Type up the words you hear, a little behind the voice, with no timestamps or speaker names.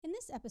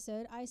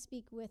episode, I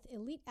speak with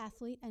elite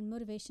athlete and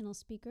motivational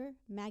speaker,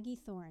 Maggie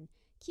Thorne.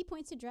 Key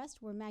points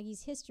addressed were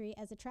Maggie's history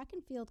as a track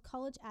and field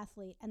college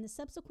athlete and the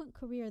subsequent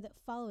career that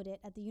followed it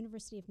at the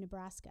University of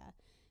Nebraska.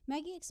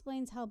 Maggie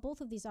explains how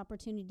both of these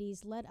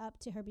opportunities led up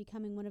to her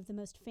becoming one of the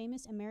most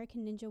famous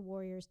American Ninja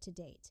warriors to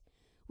date.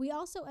 We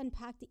also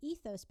unpack the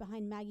ethos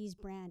behind Maggie's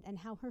brand and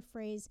how her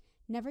phrase,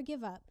 "never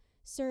give up,"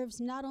 serves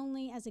not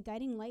only as a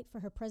guiding light for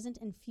her present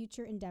and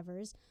future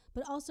endeavors,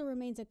 but also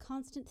remains a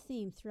constant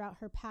theme throughout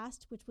her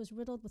past, which was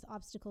riddled with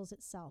obstacles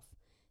itself.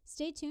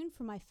 Stay tuned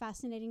for my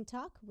fascinating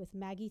talk with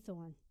Maggie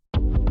Thorne.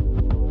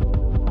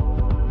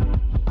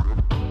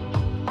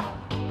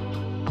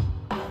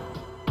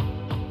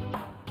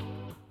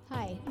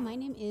 Hi, my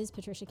name is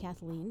Patricia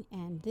Kathleen,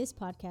 and this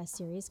podcast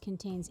series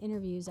contains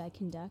interviews I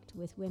conduct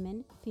with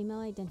women,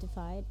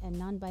 female-identified, and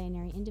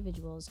non-binary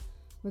individuals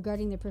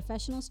regarding their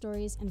professional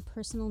stories and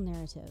personal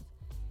narrative.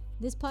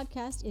 This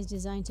podcast is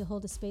designed to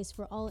hold a space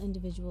for all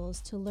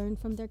individuals to learn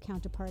from their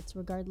counterparts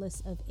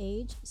regardless of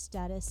age,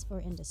 status, or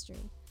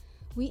industry.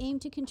 We aim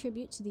to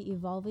contribute to the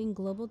evolving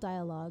global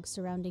dialogue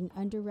surrounding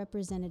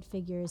underrepresented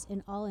figures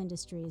in all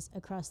industries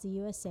across the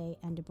USA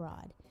and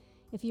abroad.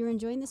 If you're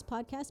enjoying this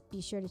podcast,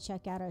 be sure to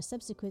check out our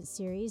subsequent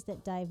series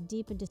that dive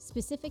deep into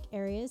specific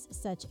areas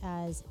such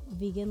as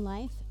vegan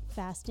life,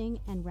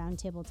 fasting, and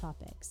roundtable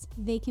topics.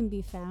 They can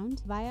be found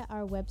via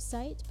our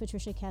website,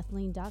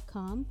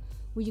 patriciakathleen.com,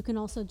 where you can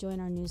also join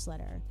our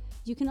newsletter.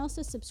 You can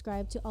also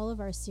subscribe to all of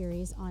our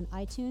series on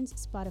iTunes,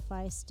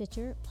 Spotify,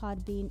 Stitcher,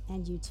 Podbean,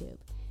 and YouTube.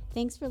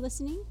 Thanks for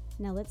listening.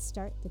 Now let's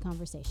start the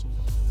conversation.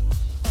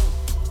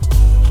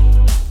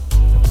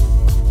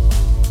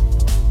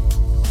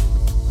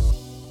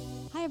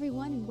 Hi,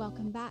 everyone, and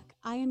welcome back.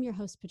 I am your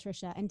host,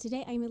 Patricia, and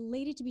today I'm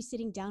elated to be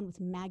sitting down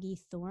with Maggie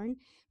Thorne.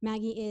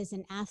 Maggie is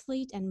an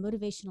athlete and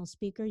motivational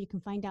speaker. You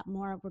can find out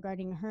more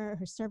regarding her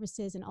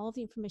services, and all of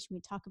the information we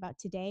talk about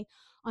today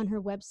on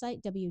her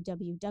website,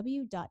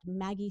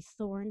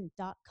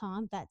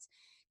 www.maggiethorne.com. That's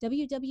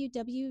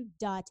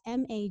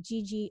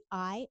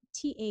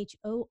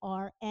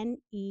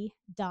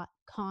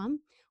www.maggiethorne.com.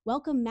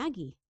 Welcome,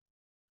 Maggie.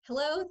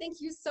 Hello, thank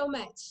you so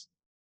much.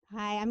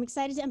 Hi, I'm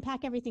excited to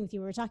unpack everything with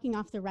you. We're talking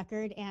off the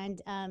record,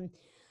 and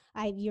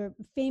you're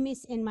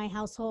famous in my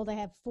household. I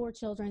have 4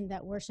 children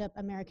that worship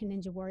American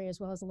Ninja Warrior, as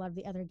well as a lot of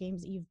the other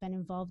games that you've been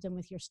involved in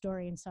with your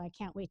story, and so I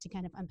can't wait to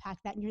kind of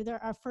unpack that. And you're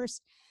our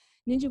first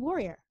Ninja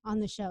Warrior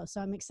on the show,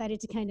 so I'm excited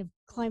to kind of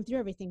climb through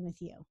everything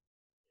with you.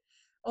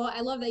 Oh,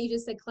 I love that you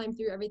just said climb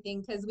through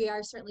everything, because we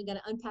are certainly going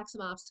to unpack some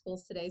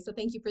obstacles today, so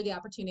thank you for the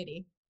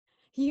opportunity.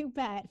 You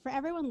bet. For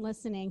everyone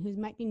listening who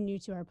might be new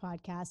to our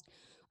podcast,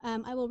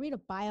 I will read a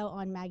bio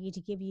on Maggie to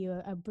give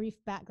you a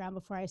brief background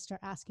before I start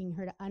asking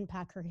her to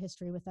unpack her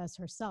history with us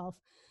herself.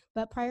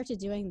 But prior to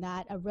doing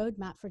that, a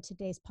roadmap for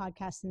today's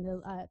podcast and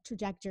the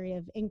trajectory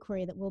of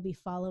inquiry that we'll be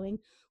following.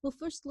 We'll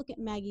first look at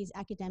Maggie's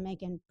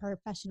academic and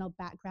professional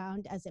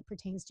background as it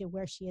pertains to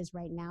where she is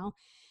right now.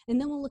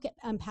 And then we'll look at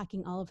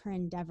unpacking all of her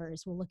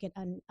endeavors. We'll look at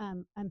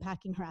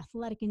unpacking her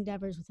athletic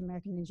endeavors with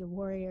American Ninja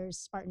Warriors,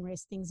 Spartan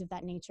Race, things of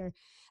that nature,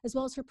 as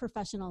well as her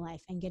professional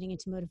life and getting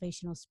into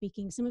motivational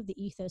speaking, some of the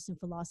ethos and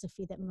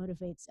philosophy that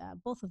motivates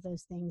both of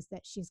those things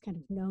that she's kind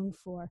of known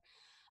for.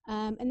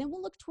 And then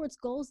we'll look towards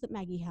goals that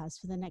Maggie has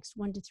for the next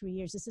 1 to 3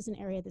 years. This is an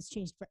area that's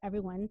changed for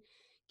everyone,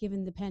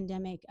 given the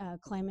pandemic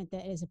climate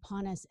that is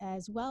upon us,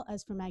 as well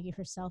as for Maggie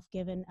herself,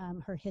 given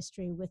her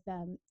history with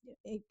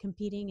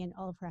competing and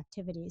all of her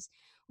activities.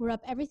 We'll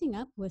wrap everything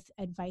up with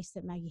advice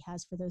that Maggie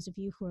has for those of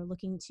you who are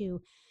looking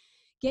to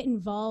get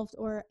involved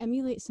or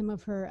emulate some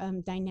of her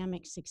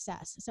dynamic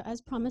success. So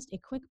as promised, a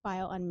quick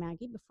bio on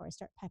Maggie before I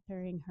start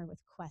peppering her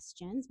with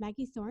questions.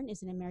 Maggie Thorne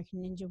is an American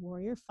Ninja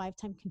Warrior,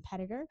 5-time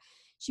competitor.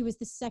 She was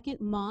the second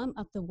mom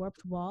up the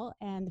Warped Wall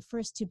and the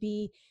first to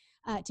beat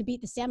the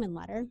Salmon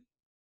Ladder.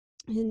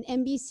 An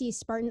NBC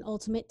Spartan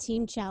Ultimate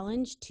Team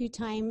Challenge,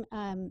 2-time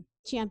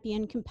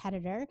champion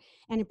competitor,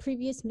 and a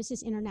previous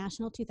Mrs.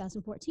 International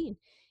 2014.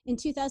 In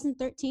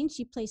 2013,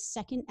 she placed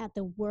second at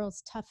the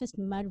world's toughest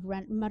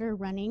mudder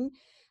running,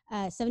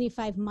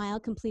 75-mile,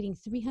 completing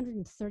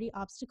 330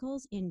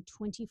 obstacles in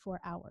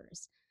 24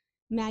 hours.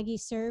 Maggie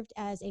served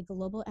as a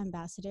global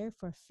ambassador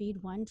for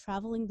Feed One,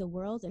 traveling the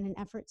world in an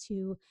effort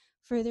to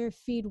further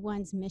Feed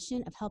One's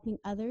mission of helping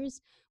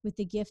others with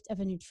the gift of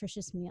a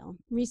nutritious meal.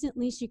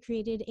 Recently, she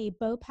created a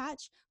bow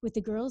patch with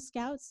the Girl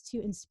Scouts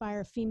to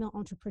inspire female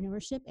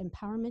entrepreneurship,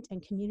 empowerment,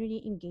 and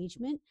community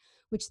engagement,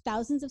 which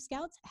thousands of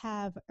Scouts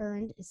have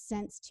earned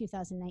since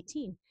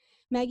 2019.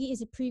 Maggie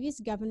is a previous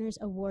Governor's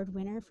Award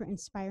winner for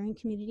inspiring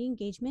community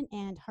engagement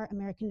and Heart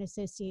American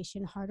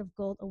Association Heart of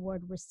Gold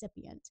Award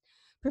recipient.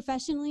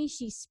 Professionally,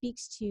 she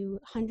speaks to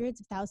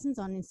hundreds of thousands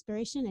on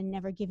inspiration and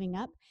never giving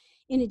up.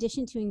 In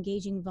addition to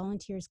engaging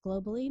volunteers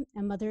globally,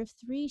 a mother of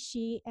 3,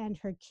 she and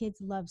her kids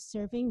love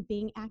serving,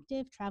 being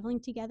active, traveling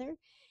together,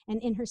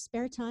 and in her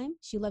spare time,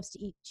 she loves to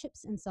eat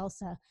chips and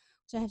salsa,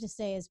 which I have to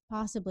say is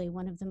possibly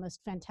one of the most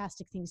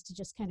fantastic things to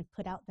just kind of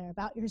put out there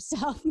about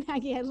yourself.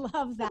 Maggie, I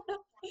love that.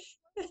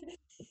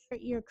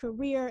 Your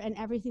career and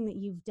everything that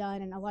you've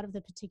done, and a lot of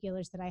the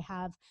particulars that I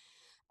have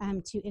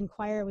to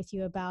inquire with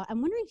you about.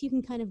 I'm wondering if you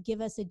can kind of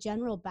give us a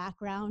general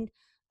background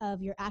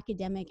of your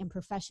academic and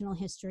professional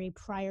history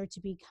prior to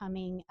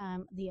becoming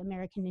the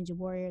American Ninja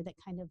Warrior that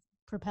kind of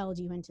propelled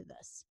you into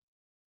this.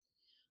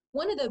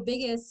 One of the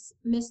biggest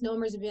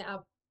misnomers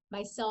about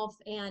myself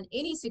and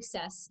any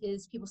success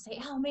is people say,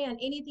 oh man,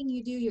 anything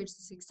you do, you're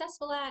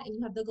successful at and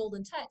you have the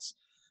golden touch.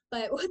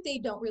 But what they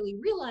don't really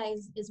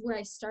realize is where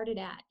I started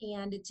at.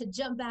 And to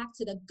jump back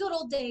to the good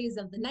old days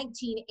of the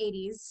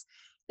 1980s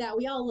that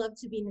we all love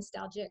to be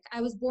nostalgic,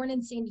 I was born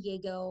in San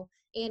Diego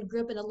and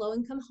grew up in a low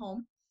income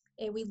home.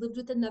 And we lived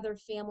with another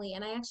family.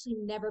 And I actually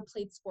never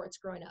played sports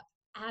growing up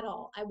at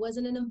all. I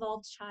wasn't an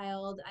involved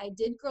child. I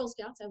did Girl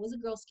Scouts. I was a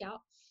Girl Scout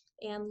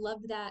and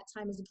loved that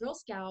time as a Girl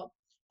Scout.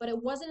 But it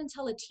wasn't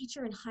until a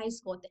teacher in high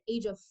school at the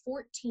age of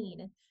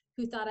 14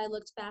 who thought I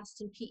looked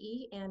fast in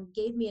PE and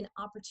gave me an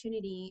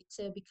opportunity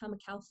to become a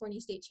California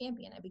state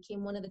champion. I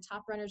became one of the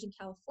top runners in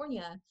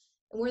California.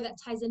 And where that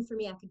ties in for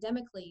me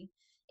academically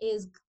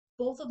is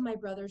both of my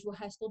brothers were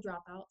high school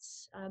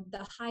dropouts.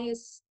 The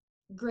highest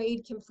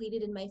grade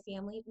completed in my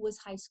family was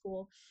high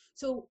school.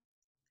 So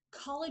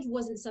college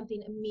wasn't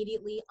something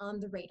immediately on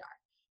the radar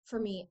for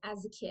me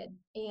as a kid.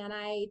 And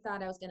I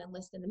thought I was going to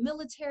enlist in the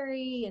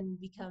military and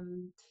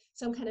become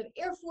some kind of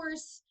Air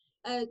Force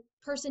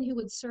person who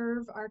would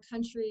serve our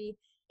country.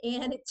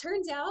 And it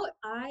turns out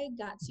I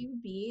got to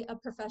be a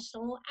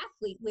professional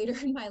athlete later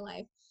in my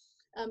life,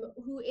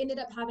 who ended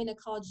up having a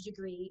college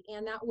degree.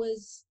 And that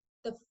was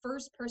the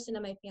first person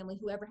in my family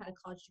who ever had a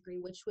college degree,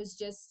 which was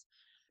just,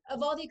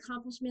 of all the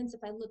accomplishments,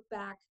 if I look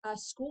back,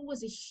 school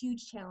was a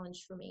huge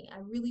challenge for me. I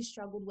really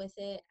struggled with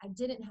it. I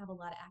didn't have a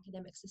lot of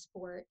academic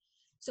support,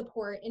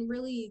 and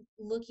really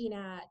looking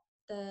at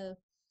the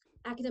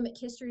academic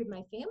history of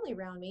my family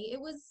around me, it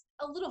was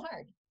a little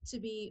hard to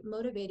be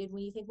motivated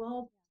when you think,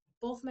 well,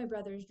 both my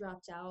brothers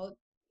dropped out.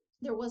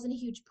 There wasn't a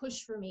huge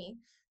push for me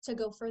to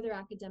go further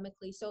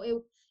academically.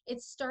 So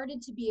it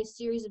started to be a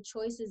series of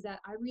choices that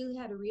I really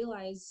had to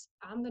realize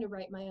I'm going to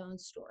write my own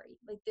story.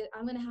 Like that,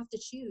 I'm going to have to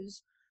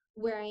choose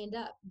where I end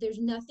up. There's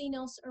nothing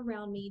else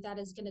around me that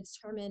is going to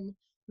determine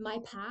my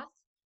path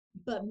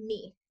but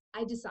me.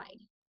 I decide.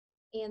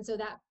 And so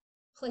that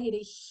played a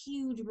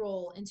huge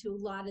role into a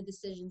lot of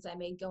decisions I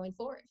made going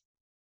forward.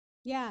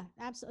 Yeah,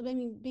 absolutely. I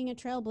mean, being a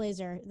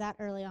trailblazer that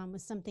early on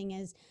was something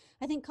is,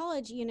 I think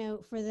college,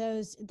 for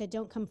those that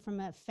don't come from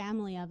a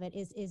family of it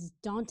is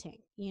daunting.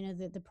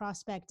 The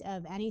prospect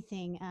of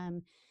anything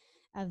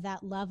of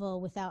that level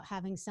without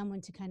having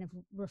someone to kind of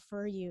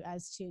refer you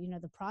as to,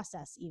 the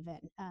process, even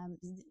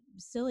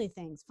silly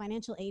things,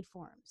 financial aid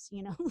forms,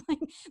 like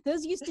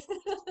those used to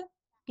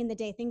in the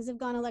day. Things have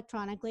gone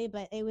electronically,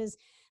 but it was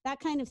that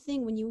kind of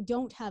thing when you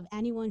don't have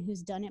anyone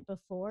who's done it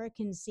before, it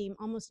can seem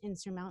almost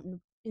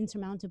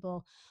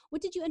insurmountable.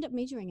 What did you end up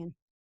majoring in?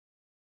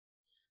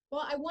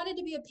 Well, I wanted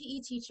to be a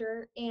PE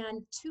teacher,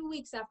 and 2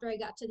 weeks after I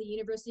got to the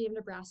University of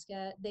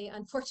Nebraska, they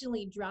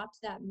unfortunately dropped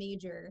that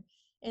major.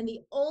 And the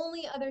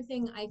only other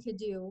thing I could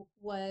do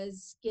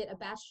was get a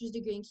bachelor's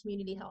degree in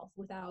community health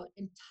without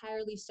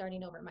entirely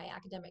starting over my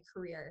academic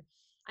career.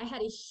 I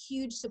had a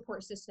huge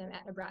support system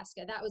at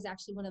Nebraska. That was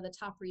actually one of the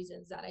top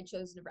reasons that I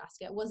chose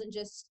Nebraska. It wasn't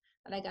just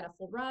that I got a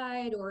full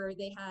ride or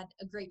they had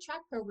a great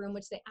track program,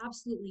 which they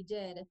absolutely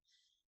did,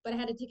 but I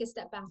had to take a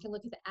step back and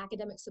look at the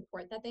academic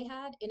support that they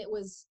had, and it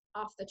was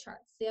off the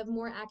charts. They have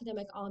more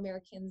academic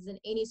All-Americans than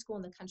any school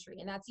in the country,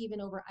 and that's even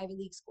over Ivy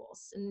League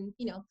schools. And,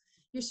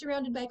 you're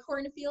surrounded by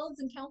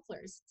cornfields and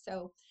counselors.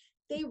 So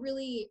they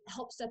really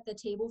help set the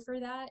table for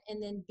that,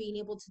 and then being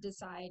able to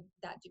decide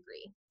that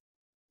degree.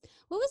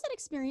 What was that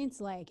experience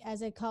like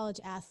as a college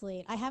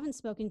athlete? I haven't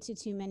spoken to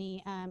too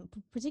many,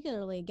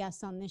 particularly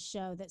guests on this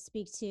show that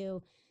speak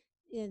to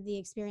the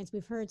experience.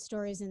 We've heard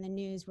stories in the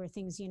news where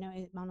things,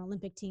 on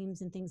Olympic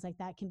teams and things like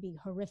that can be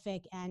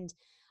horrific. And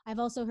I've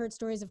also heard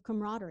stories of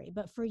camaraderie.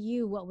 But for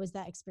you, what was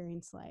that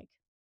experience like?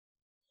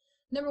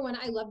 Number one,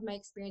 I loved my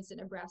experience at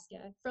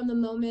Nebraska. From the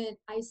moment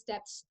I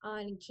stepped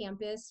on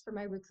campus for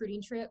my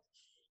recruiting trip,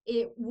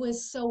 it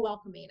was so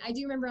welcoming. I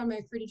do remember on my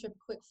recruiting trip,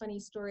 a quick funny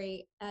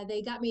story.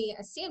 They got me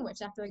a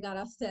sandwich after I got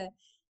off the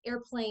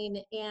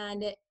airplane,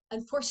 and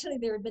unfortunately,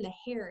 there had been a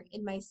hair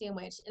in my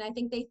sandwich. And I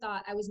think they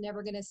thought I was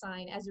never going to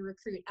sign as a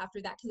recruit after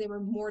that because they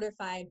were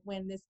mortified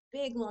when this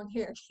big long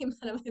hair came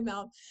out of my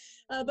mouth.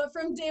 But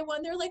from day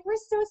one, they're like, we're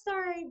so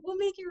sorry. We'll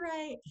make it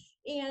right.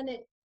 And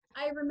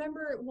I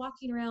remember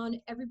walking around,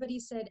 everybody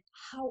said,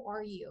 how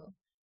are you?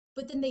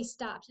 But then they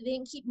stopped. They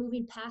didn't keep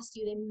moving past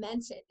you. They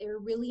meant it. They were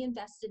really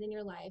invested in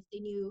your life. They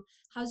knew,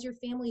 how's your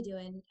family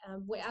doing?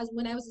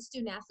 When I was a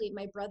student athlete,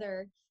 my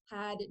brother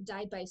had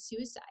died by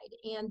suicide.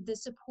 And the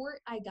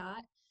support I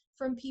got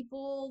from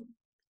people,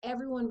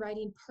 everyone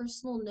writing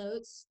personal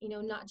notes,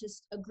 not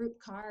just a group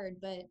card,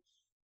 but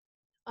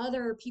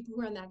other people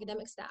who are on the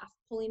academic staff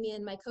pulling me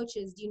in, my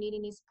coaches, do you need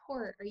any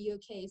support? Are you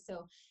okay?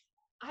 So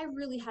I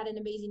really had an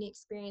amazing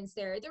experience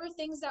there. There were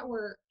things that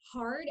were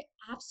hard.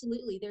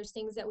 Absolutely. There's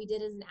things that we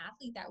did as an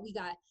athlete that we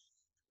got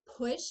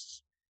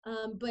pushed.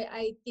 But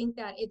I think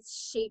that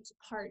it's shaped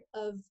part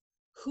of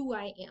who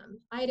I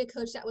am. I had a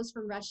coach that was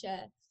from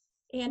Russia,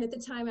 And at the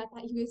time, I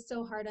thought he was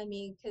so hard on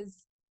me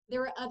because there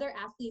were other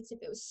athletes, if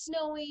it was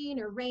snowing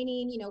or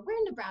raining, we're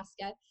in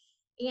Nebraska,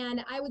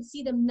 and I would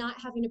see them not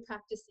having to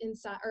practice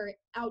inside or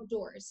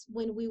outdoors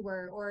when we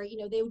were, or,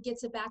 they would get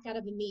to back out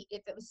of a meet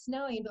if it was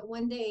snowing. But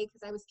one day,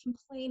 because I was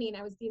complaining,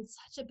 I was being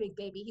such a big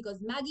baby, he goes,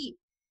 Maggie,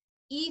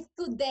 if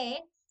today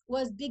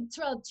was Big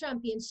 12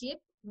 Championship,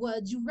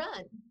 would you run?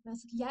 And I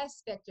was like,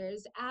 yes,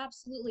 Victors,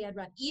 absolutely, I'd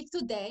run. If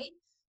today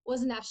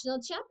was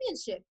National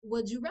Championship,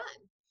 would you run?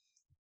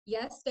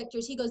 Yes,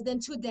 Victors. He goes, then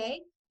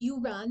today you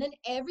run, and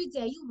every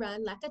day you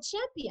run like a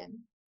champion,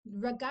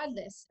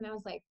 regardless. And I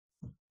was like,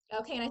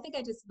 okay. And I think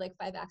I just did like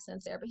 5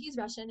 accents there, but he's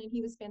Russian and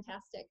he was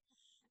fantastic.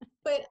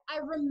 But I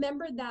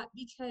remember that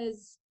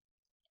because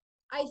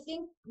I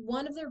think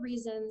one of the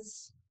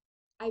reasons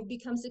I've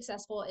become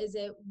successful is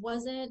it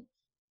wasn't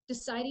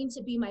deciding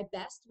to be my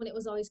best when it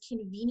was always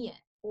convenient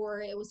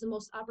or it was the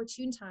most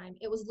opportune time.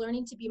 It was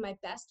learning to be my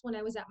best when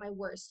I was at my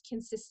worst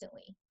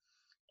consistently.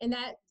 And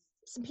that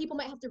some people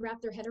might have to wrap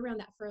their head around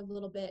that for a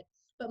little bit.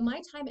 But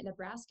my time at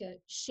Nebraska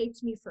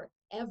shaped me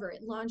forever.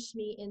 It launched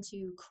me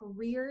into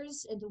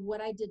careers, into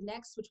what I did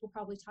next, which we'll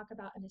probably talk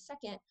about in a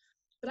second.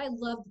 But I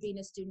loved being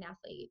a student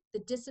athlete. The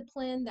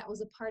discipline that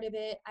was a part of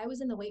it. I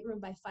was in the weight room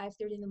by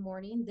 5:30 in the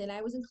morning. Then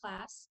I was in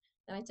class.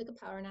 Then I took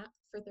a power nap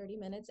for 30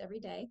 minutes every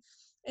day.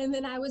 And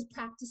then I was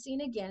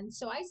practicing again.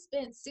 So I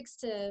spent 6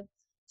 to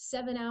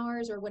 7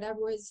 hours or whatever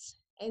was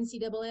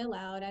NCAA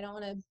allowed. I don't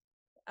want to,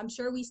 I'm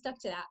sure we stuck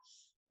to that.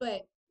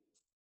 But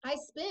I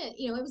spent,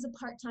 it was a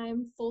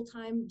part-time,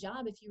 full-time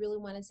job, if you really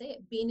want to say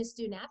it, being a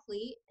student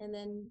athlete and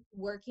then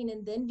working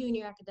and then doing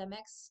your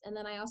academics. And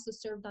then I also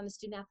served on the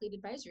student athlete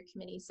advisory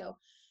committee. So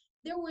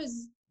there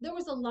was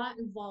a lot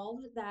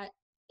involved that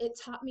it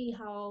taught me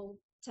how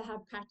to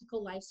have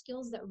practical life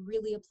skills that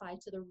really apply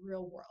to the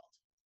real world.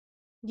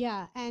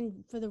 Yeah,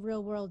 and for the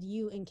real world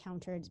you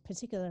encountered,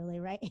 particularly,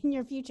 right, in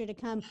your future to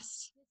come,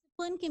 Yes.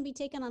 discipline can be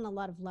taken on a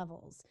lot of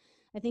levels.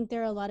 I think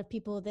there are a lot of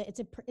people that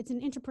it's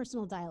an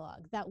interpersonal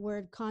dialogue. That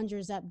word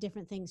conjures up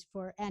different things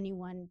for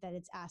anyone that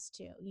it's asked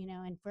to,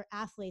 and for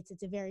athletes,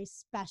 it's a very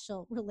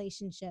special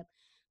relationship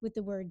with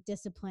the word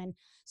discipline.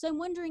 So I'm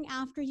wondering,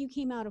 after you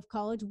came out of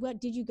college,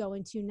 what did you go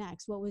into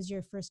next? What was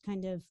your first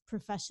kind of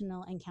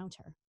professional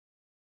encounter?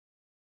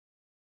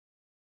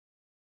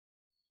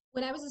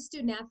 When I was a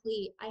student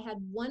athlete, I had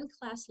one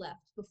class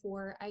left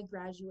before I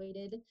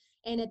graduated.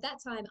 And at that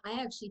time,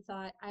 I actually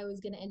thought I was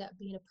going to end up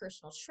being a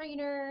personal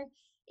trainer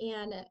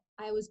and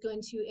I was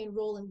going to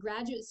enroll in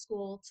graduate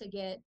school to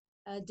get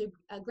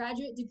a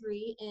graduate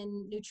degree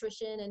in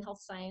nutrition and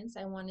health science.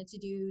 I wanted to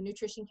do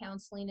nutrition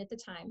counseling at the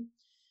time.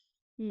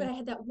 Hmm. But I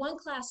had that one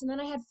class and then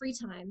I had free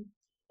time.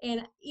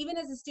 And even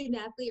as a student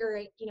athlete or,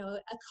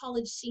 a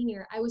college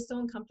senior, I was so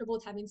uncomfortable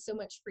with having so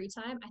much free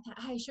time. I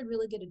thought I should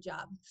really get a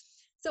job.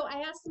 So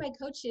I asked my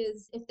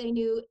coaches if they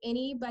knew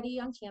anybody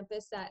on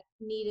campus that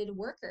needed a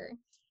worker.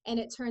 And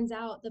it turns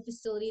out the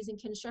facilities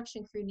and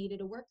construction crew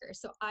needed a worker.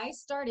 So I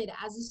started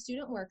as a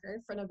student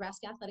worker for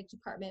Nebraska Athletic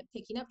Department,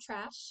 picking up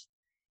trash.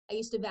 I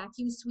used to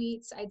vacuum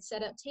suites. I'd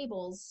set up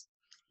tables.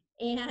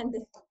 And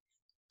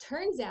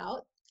turns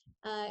out,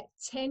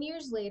 10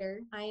 years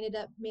later, I ended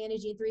up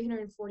managing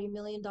 $340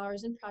 million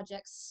in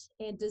projects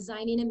and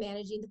designing and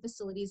managing the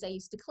facilities I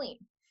used to clean.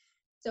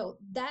 So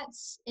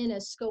that's in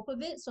a scope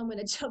of it. So I'm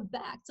going to jump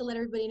back to let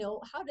everybody know,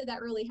 how did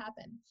that really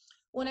happen?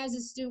 When I was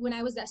a student, when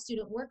I was that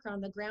student worker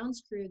on the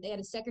grounds crew, they had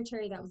a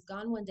secretary that was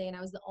gone one day and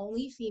I was the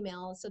only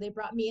female. So they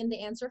brought me in to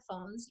answer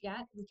phones.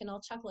 Yeah, we can all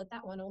chuckle at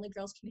that one. Only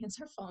girls can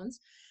answer phones,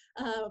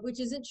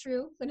 which isn't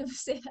true. I don't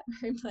say that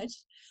very much.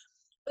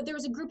 But there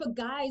was a group of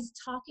guys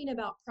talking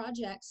about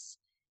projects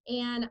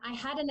and I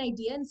had an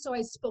idea. And so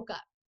I spoke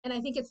up. And I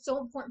think it's so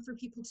important for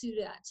people to do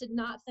that, to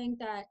not think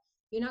that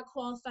you're not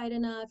qualified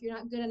enough, you're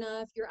not good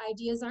enough, your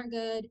ideas aren't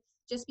good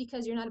just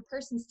because you're not a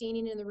person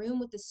standing in the room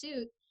with the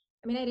suit.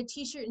 I mean, I had a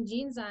t-shirt and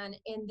jeans on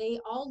and they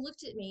all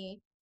looked at me.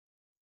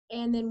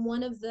 And then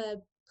one of the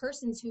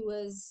persons who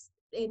was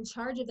in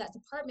charge of that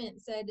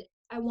department said,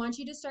 I want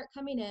you to start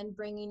coming in,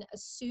 bringing a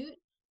suit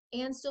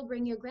and still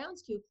bring your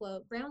grounds crew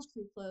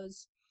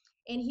clothes.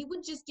 And he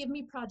would just give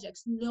me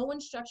projects, no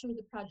instruction with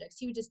the projects.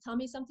 He would just tell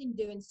me something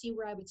to do and see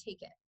where I would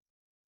take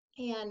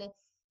it. And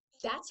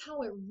that's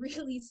how it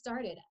really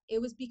started.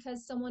 It was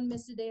because someone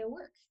missed a day of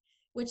work,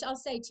 which I'll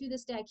say to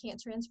this day, I can't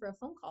transfer a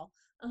phone call.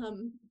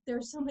 There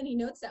are so many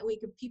notes that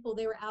week of people,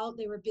 they were out,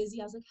 they were busy.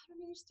 I was like, I don't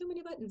know, there's too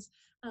many buttons.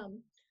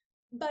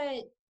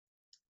 But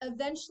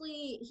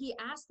eventually he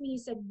asked me, he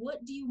said,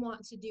 what do you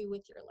want to do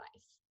with your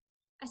life?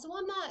 I said,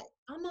 well,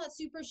 I'm not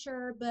super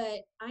sure,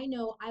 but I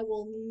know I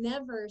will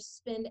never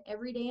spend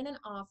every day in an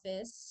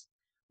office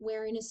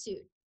wearing a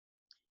suit.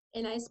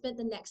 And I spent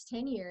the next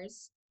 10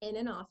 years in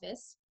an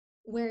office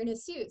wearing a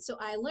suit. So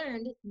I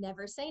learned,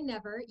 never say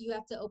never. You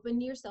have to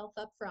open yourself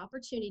up for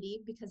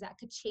opportunity because that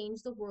could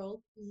change the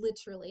world,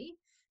 literally.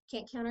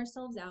 Can't count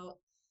ourselves out.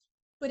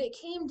 But it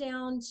came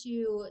down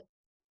to,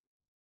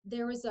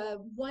 there was a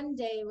one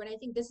day when I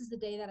think this is the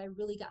day that I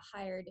really got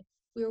hired.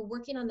 We were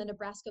working on the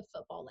Nebraska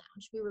football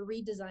lounge. We were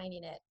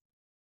redesigning it.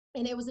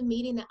 And it was a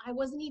meeting that I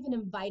wasn't even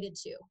invited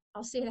to.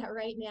 I'll say that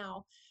right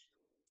now,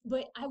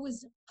 but I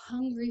was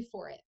hungry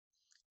for it.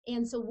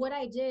 And so what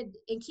I did,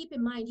 and keep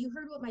in mind, you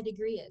heard what my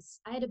degree is.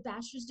 I had a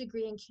bachelor's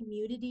degree in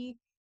community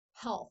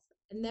health.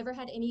 I never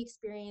had any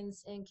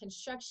experience in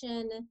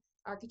construction,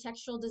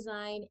 architectural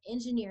design,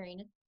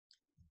 engineering.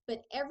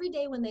 But every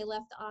day when they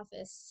left the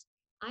office,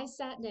 I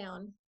sat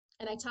down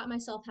and I taught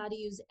myself how to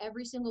use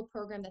every single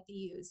program that they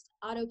used: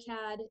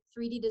 AutoCAD,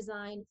 3D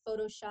design,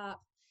 Photoshop,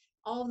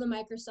 all of the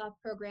Microsoft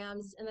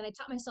programs. And then I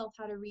taught myself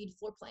how to read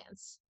floor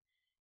plans.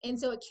 And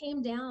so it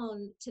came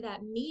down to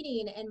that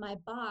meeting, and my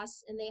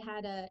boss, and they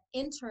had an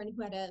intern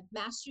who had a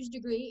master's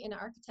degree in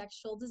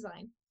architectural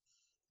design.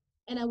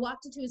 And I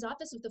walked into his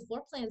office with the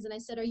floor plans and I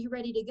said, "Are you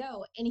ready to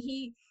go?" And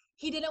he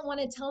didn't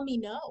want to tell me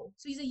no.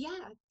 So he said,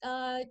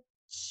 "Yeah,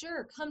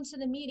 sure, come to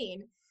the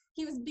meeting."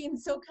 He was being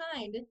so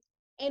kind.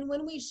 And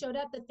when we showed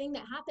up, the thing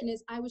that happened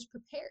is I was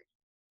prepared.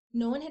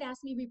 No one had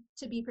asked me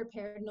to be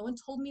prepared. No one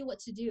told me what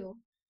to do.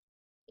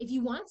 If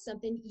you want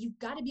something, you've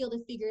got to be able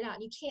to figure it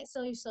out. You can't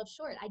sell yourself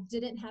short. I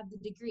didn't have the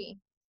degree.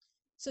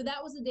 So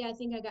that was the day I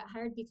think I got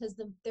hired, because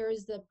there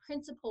is the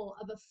principal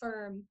of a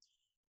firm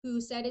who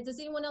said, "Does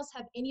anyone else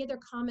have any other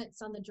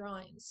comments on the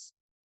drawings?"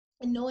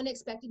 And no one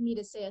expected me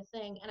to say a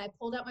thing. And I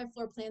pulled out my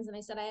floor plans and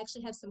I said, "I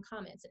actually have some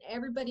comments." And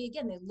everybody,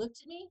 again, they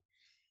looked at me.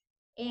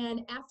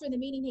 And after the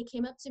meeting, he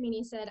came up to me and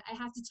he said, "I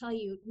have to tell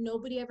you,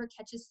 nobody ever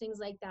catches things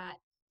like that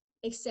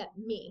except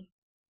me."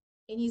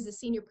 And he's the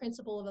senior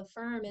principal of a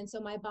firm. And so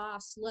my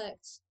boss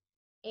looked,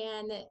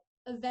 and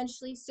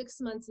eventually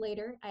 6 months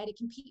later, I had to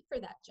compete for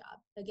that job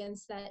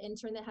against that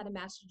intern that had a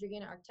master's degree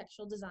in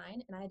architectural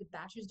design, and I had a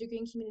bachelor's degree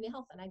in community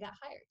health, and I got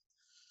hired.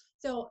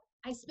 So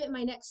I spent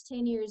my next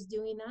 10 years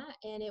doing that,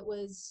 and it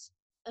was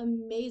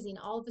amazing.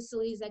 All the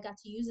facilities I got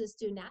to use as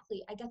student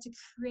athlete, I got to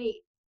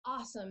create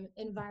awesome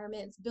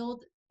environments,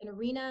 build an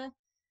arena,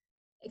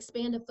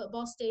 expand a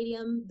football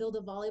stadium, build a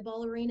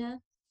volleyball arena.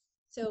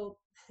 So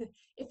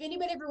if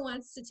anybody ever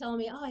wants to tell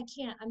me, "Oh, I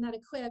can't, I'm not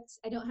equipped,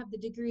 I don't have the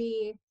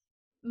degree,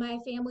 my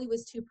family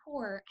was too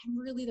poor," I'm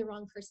really the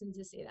wrong person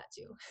to say that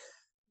to.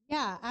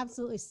 Yeah,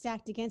 absolutely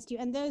stacked against you.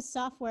 And those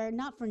software,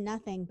 not for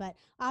nothing, but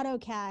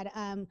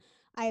AutoCAD.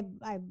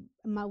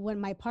 When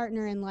my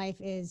partner in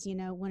life is,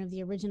 one of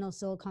the original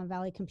Silicon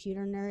Valley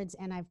computer nerds,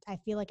 and I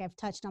feel like I've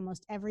touched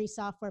almost every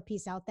software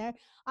piece out there.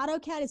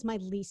 AutoCAD is my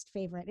least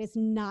favorite. It's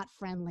not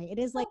friendly. It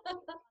is like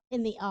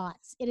in the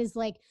aughts. It is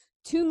like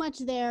too much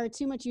there,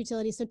 too much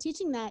utility. So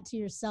teaching that to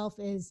yourself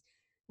is,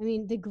 I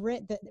mean, the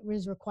grit that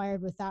was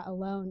required with that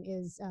alone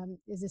is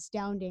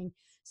astounding.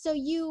 So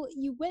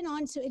you went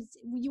on to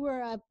you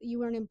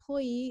were an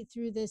employee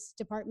through this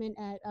department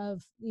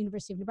of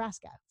University of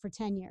Nebraska for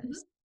 10 Mhm.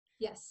 years.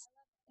 Yes.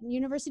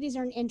 Universities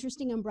are an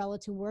interesting umbrella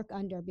to work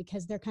under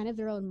because they're kind of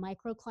their own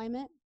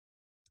microclimate,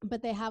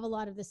 but they have a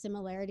lot of the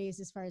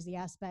similarities as far as the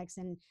aspects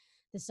and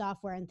the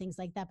software and things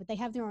like that, but they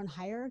have their own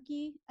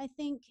hierarchy. I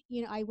think,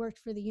 I worked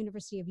for the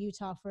University of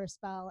Utah for a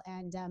spell,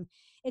 and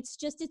it's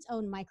just its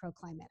own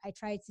microclimate. I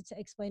tried to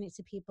explain it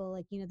to people,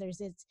 like,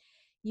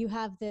 you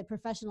have the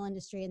professional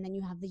industry, and then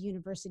you have the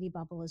university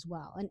bubble as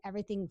well, and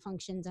everything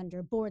functions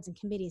under boards and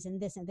committees and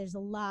this, and there's a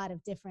lot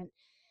of different,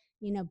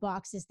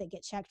 boxes that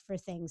get checked for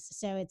things.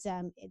 So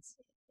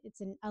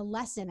a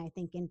lesson, I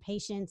think, in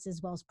patience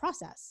as well as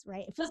process,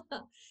 right? It feels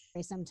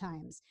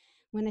sometimes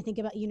when I think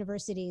about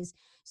universities.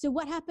 So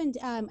what happened?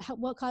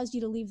 What caused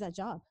you to leave that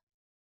job?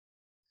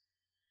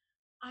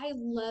 I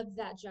loved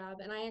that job,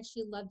 and I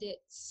actually loved it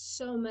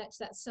so much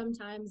that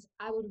sometimes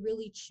I would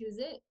really choose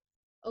it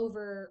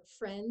over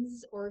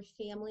friends or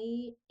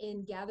family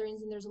in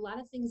gatherings. And there's a lot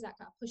of things that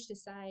got pushed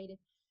aside.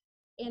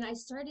 And I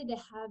started to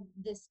have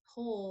this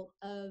pull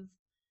of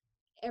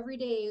every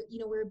day,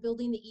 we were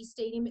building the East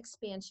Stadium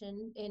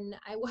expansion, and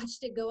I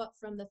watched it go up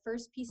from the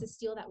first piece of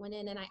steel that went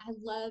in. And I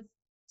love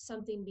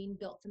something being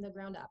built from the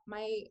ground up.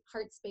 My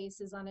heart space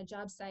is on a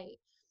job site.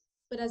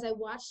 But as I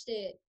watched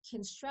it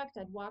construct,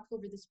 I'd walk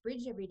over this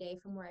bridge every day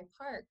from where I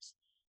parked.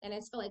 And I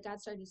just felt like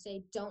God started to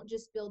say, "Don't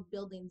just build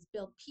buildings,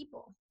 build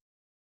people."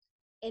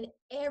 And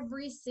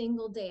every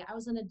single day I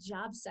was on a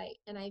job site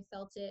and I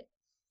felt it.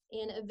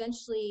 And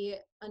eventually,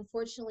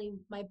 unfortunately,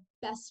 my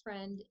best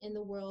friend in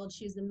the world,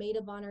 she was the maid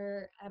of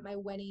honor at my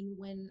wedding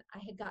when I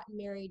had gotten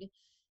married,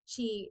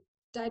 she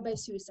died by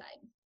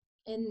suicide.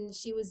 And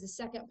she was the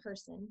second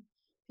person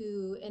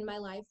who in my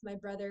life my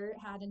brother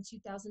had in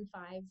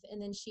 2005,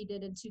 and then she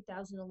did in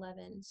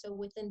 2011. So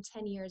within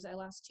 10 years I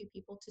lost two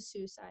people to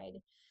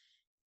suicide.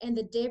 And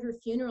the day of her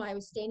funeral, I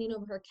was standing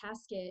over her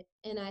casket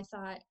and I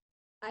thought,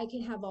 I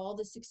can have all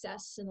the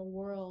success in the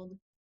world,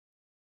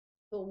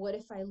 but what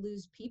if I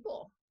lose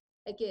people?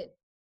 Like it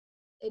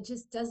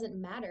just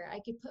doesn't matter. I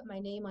could put my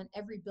name on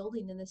every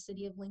building in the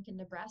city of Lincoln,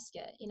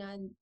 Nebraska, and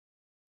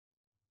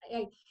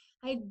I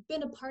I'd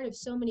been a part of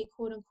so many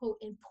quote unquote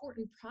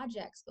important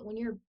projects, but when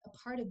you're a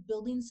part of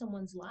building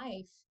someone's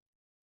life,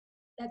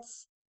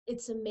 that's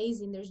it's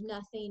amazing. There's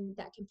nothing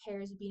that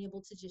compares to being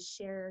able to just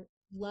share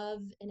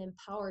love and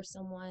empower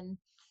someone.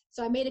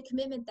 So I made a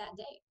commitment that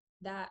day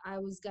that I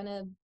was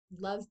gonna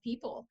love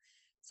people.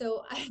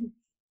 So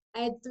I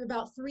had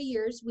about 3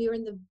 years. We were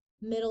in the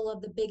middle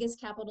of the biggest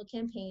capital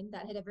campaign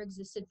that had ever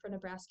existed for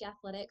Nebraska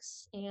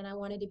athletics, and I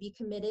wanted to be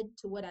committed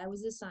to what I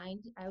was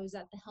assigned. I was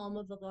at the helm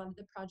of a lot of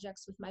the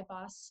projects with my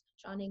boss,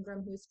 John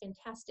Ingram, who was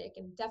fantastic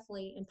and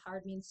definitely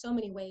empowered me in so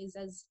many ways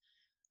as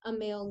a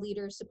male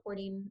leader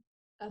supporting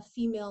a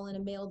female in a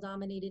male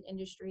dominated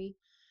industry.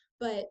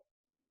 But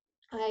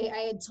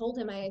I had told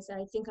him, I said,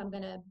 I think I'm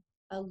going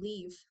to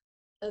leave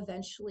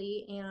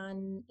eventually.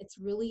 And it's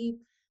really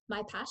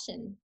my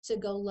passion to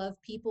go love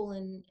people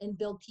and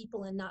build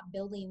people and not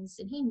buildings.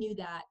 And he knew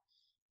that.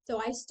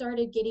 So I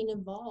started getting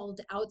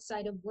involved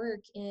outside of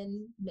work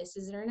in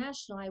Mrs.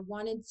 International. I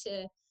wanted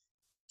to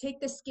take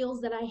the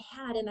skills that I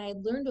had and I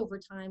had learned over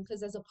time,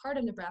 because as a part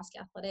of Nebraska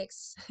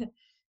athletics,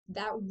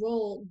 that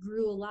role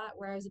grew a lot,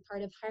 where I was a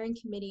part of hiring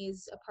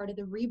committees, a part of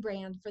the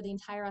rebrand for the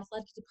entire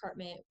athletic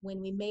department. When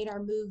we made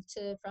our move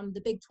from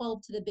the Big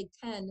 12 to the Big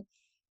 10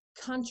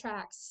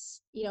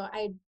 contracts,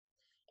 I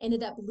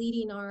ended up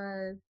leading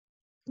our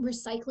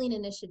recycling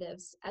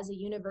initiatives as a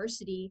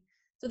university.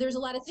 So there's a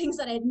lot of things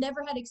that I had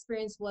never had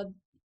experience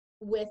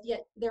with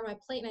yet they're my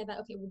plate. And I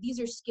thought, okay, well, these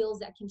are skills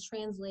that can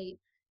translate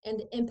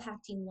and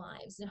impacting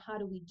lives. And how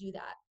do we do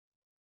that?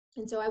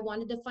 And so I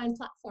wanted to find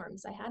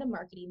platforms. I had a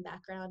marketing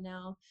background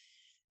now.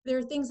 There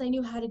are things I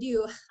knew how to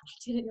do. I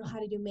didn't know how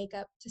to do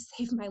makeup to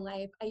save my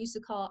life. I used to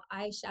call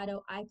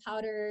eyeshadow eye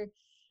powder.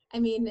 I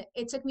mean,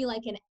 it took me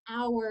like an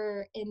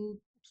hour and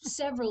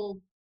several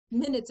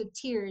minutes of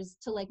tears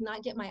to like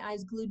not get my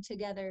eyes glued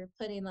together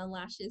putting on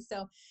lashes.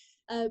 So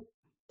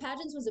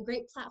pageants was a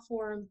great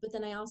platform, but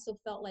then I also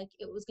felt like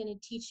it was going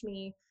to teach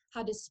me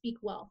how to speak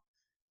well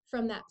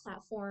from that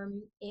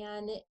platform.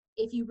 And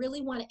if you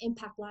really want to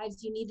impact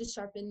lives, you need to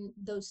sharpen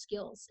those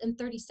skills. In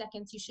 30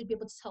 seconds, you should be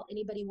able to tell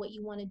anybody what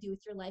you want to do with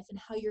your life and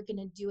how you're going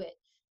to do it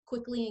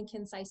quickly and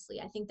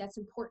concisely. I think that's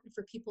important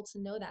for people to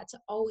know, that to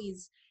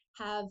always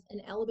have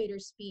an elevator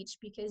speech,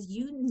 because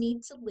you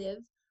need to live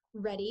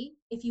ready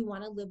if you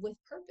want to live with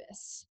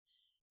purpose.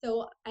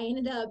 So I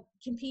ended up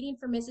competing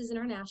for Mrs.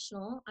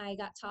 International. I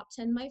got top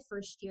 10 my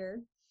first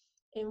year.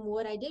 And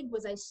what I did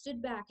was I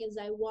stood back as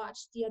I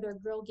watched the other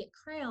girl get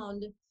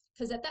crowned,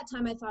 because at that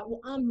time I thought,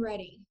 well, I'm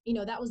ready.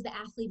 That was the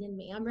athlete in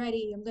me. I'm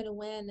ready. I'm going to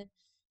win.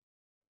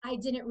 I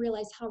didn't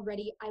realize how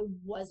ready I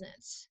wasn't.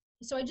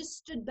 So I just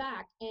stood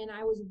back and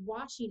I was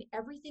watching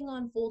everything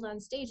unfold on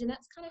stage. And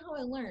that's kind of how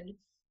I learned.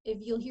 If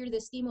you'll hear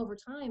this theme over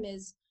time,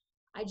 is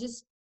I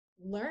just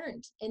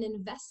learned and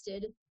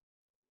invested.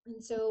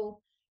 And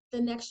so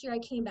the next year I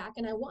came back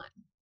and I won.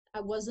 I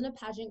wasn't a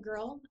pageant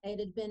girl. It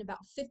had been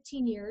about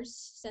 15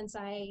 years since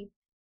I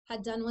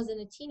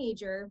wasn't a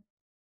teenager.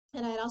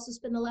 And I had also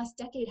spent the last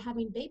decade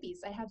having babies.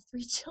 I have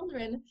 3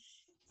 children.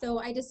 So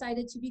I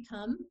decided to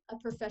become a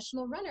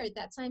professional runner at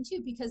that time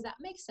too, because that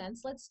makes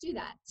sense. Let's do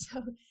that.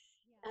 So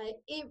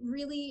it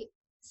really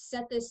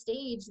set the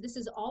stage. This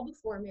is all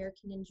before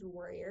American Ninja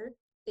Warrior.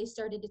 They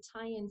started to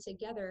tie in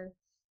together.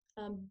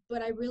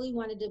 But I really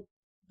wanted to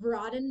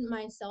broaden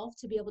myself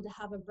to be able to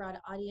have a broad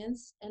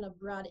audience and a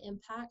broad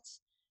impact,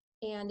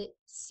 and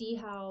see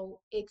how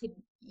it could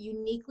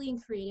uniquely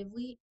and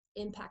creatively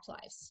impact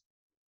lives.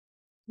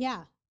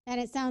 Yeah. And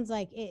it sounds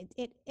like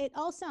it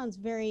all sounds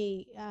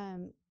very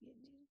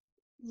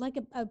like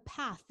a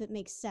path that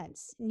makes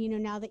sense. And,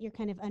 now that you're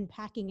kind of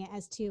unpacking it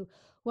as to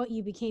what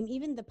you became,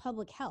 even the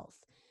public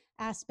health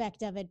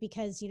aspect of it,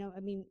 because,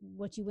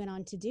 what you went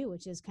on to do,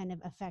 which is kind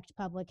of affect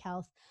public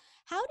health.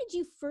 How did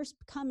you first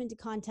come into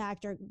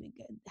contact, or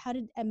how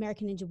did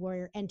American Ninja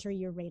Warrior enter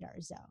your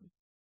radar zone?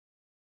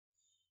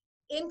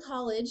 In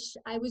college,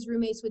 I was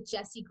roommates with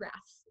Jessie Graff,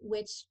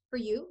 which for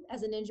you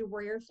as a Ninja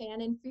Warrior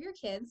fan and for your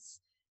kids,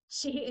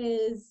 she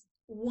is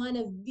one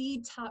of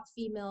the top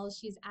females.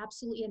 She's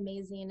absolutely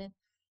amazing.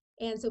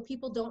 And so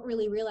people don't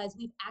really realize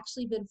we've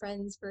actually been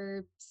friends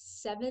for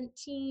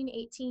 17,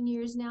 18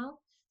 years now.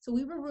 So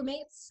we were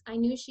roommates. I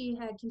knew she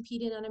had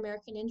competed on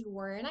American Ninja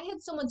Warrior, and I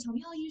had someone tell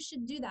me, oh, you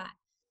should do that.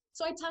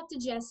 So I talked to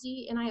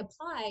Jessie and I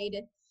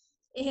applied.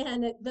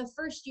 And the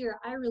first year,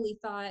 I really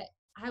thought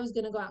I was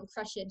going to go out and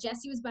crush it.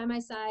 Jessie was by my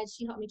side.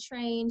 She helped me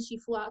train. She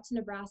flew out to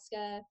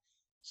Nebraska.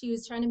 She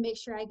was trying to make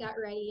sure I got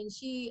ready, and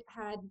she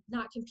had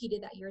not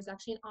competed that year. It was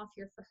actually an off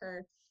year for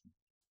her.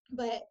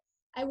 But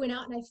I went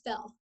out and I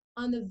fell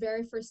on the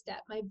very first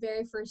step, my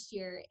very first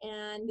year,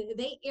 and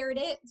they aired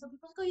it. So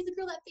people were like, oh, you're the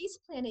girl that face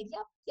planted.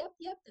 Yep.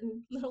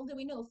 And little did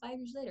we know, 5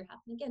 years later,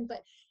 happened again,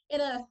 but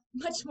in a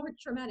much more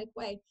traumatic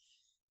way.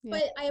 Yeah.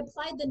 But I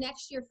applied the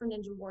next year for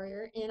Ninja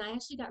Warrior, and I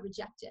actually got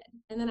rejected.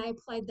 And then I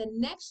applied the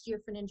next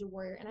year for Ninja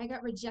Warrior, and I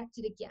got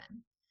rejected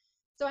again.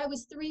 So I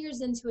was 3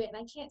 years into it, and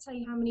I can't tell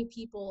you how many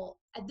people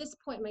at this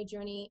point in my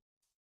journey,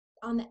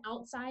 on the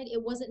outside,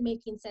 it wasn't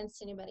making sense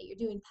to anybody.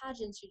 You're doing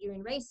pageants, you're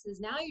doing races,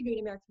 now you're doing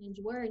American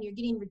Ninja Warrior, and you're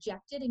getting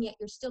rejected, and yet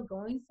you're still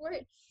going for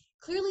it.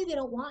 Clearly, they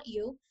don't want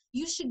you.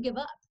 You should give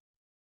up.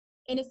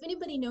 And if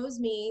anybody knows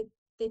me,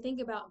 they think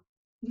about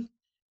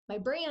my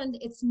brand,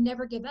 it's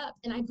never give up.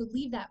 And I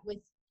believe that with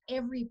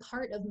every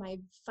part of my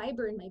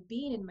fiber and my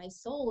being and my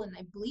soul. And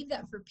I believe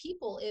that for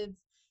people, if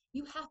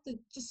you have to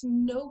just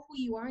know who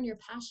you are and your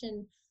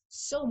passion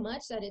so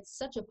much that it's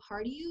such a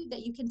part of you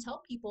that you can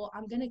tell people,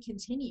 I'm going to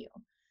continue.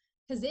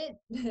 Because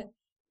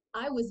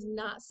I was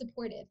not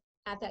supported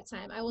at that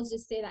time. I will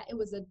just say that it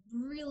was a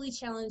really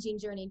challenging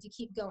journey to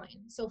keep going.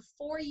 So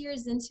 4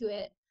 years into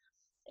it,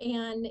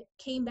 and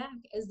came back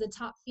as the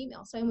top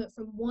female. So I went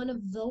from one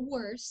of the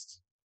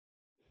worst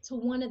to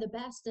one of the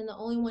best, and the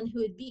only one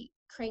who would beat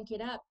Crank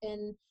It Up.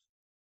 And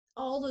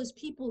all those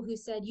people who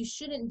said, you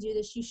shouldn't do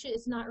this,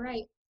 it's not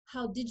right.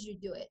 How did you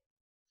do it?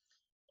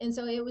 And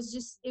so it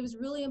was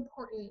really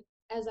important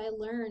as I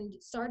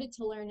started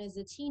to learn as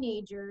a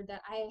teenager,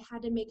 that I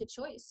had to make a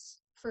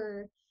choice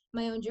for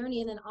my own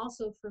journey. And then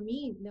also for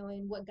me,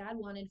 knowing what God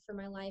wanted for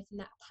my life and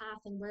that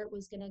path and where it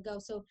was going to go.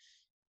 So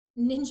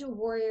Ninja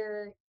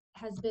Warrior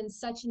has been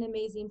such an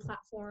amazing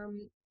platform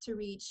to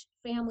reach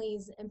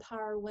families,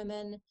 empower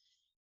women,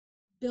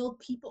 build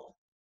people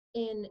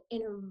in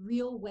a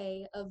real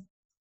way of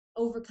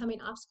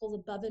overcoming obstacles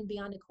above and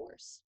beyond a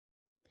course.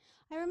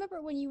 I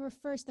remember when you were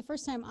the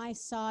first time I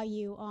saw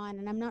you on,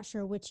 and I'm not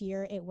sure which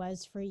year it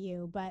was for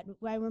you, but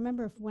I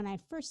remember when I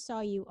first saw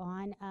you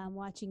on,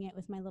 watching it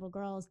with my little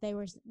girls,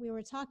 we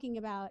were talking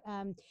about,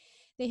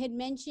 they had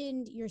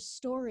mentioned your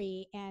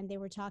story, and they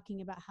were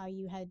talking about how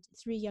you had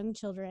 3 young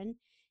children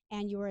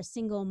and you were a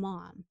single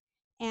mom.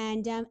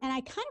 And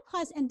I kind of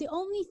paused, and the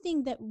only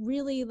thing that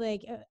really,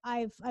 like,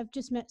 I've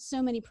just met so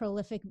many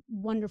prolific,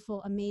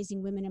 wonderful,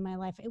 amazing women in my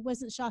life. It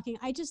wasn't shocking.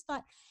 I just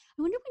thought,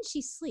 I wonder when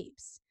she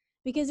sleeps,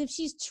 because if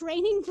she's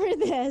training for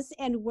this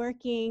and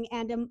working,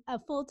 and a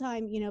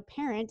full-time,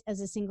 parent,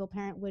 as a single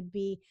parent would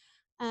be,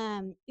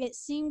 it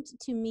seemed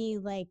to me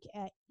like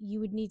you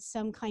would need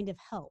some kind of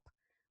help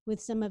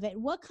with some of it.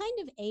 What kind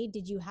of aid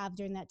did you have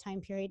during that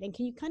time period? And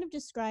can you kind of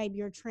describe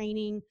your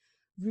training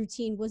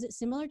routine? Was it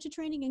similar to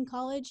training in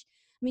college?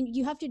 I mean,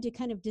 you have to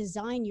kind of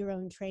design your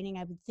own training,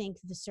 I would think,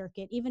 the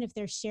circuit, even if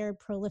there's shared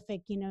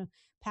prolific,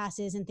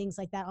 passes and things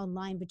like that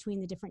online between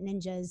the different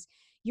ninjas.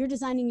 You're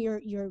designing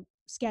your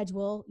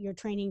schedule, your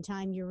training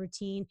time, your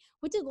routine.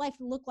 What did life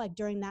look like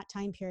during that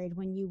time period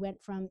when you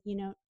went from,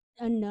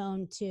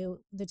 unknown to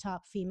the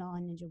top female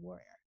on Ninja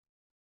Warrior?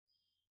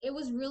 It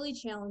was really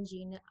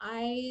challenging.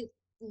 I,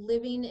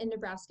 living in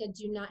Nebraska,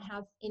 do not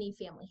have any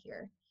family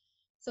here.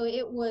 So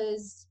it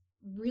was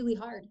really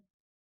hard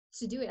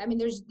to do it. I mean,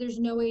 there's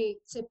no way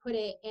to put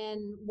it.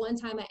 And one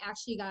time I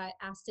actually got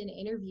asked in an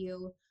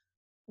interview,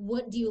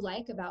 what do you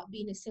like about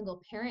being a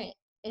single parent?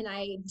 And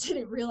I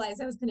didn't realize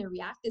I was going to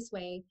react this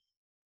way,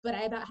 but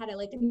I about had a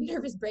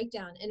nervous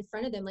breakdown in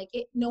front of them.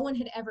 No one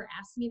had ever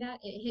asked me that.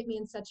 It hit me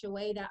in such a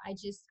way that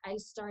I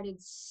started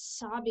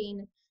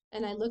sobbing,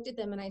 and I looked at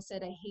them and I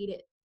said, I hate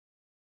it.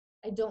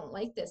 I don't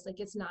like this.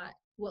 It's not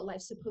what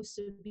life's supposed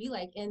to be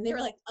like. And they were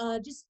like,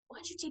 just why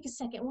don't you take a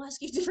second? We'll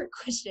ask you a different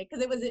question.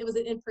 Because it was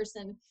an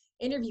in-person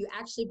interview,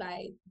 actually,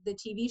 by the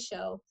TV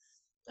show.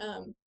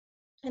 And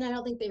I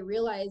don't think they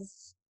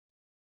realized,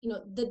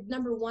 the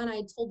number one,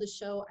 I told the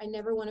show, I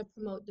never want to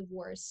promote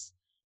divorce.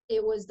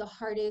 It was the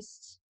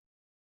hardest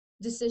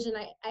decision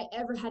I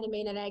ever had to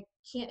make, and I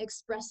can't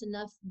express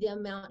enough the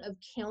amount of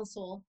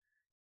counsel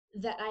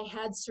that I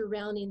had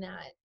surrounding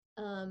that.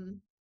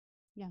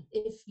 Yeah.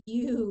 If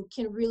you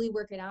can really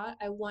work it out,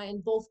 I want,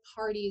 and both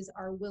parties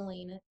are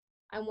willing,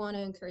 I want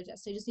to encourage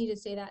us. So I just need to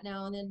say that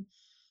now. And then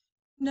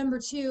number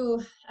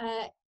two,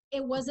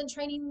 it wasn't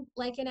training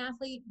like an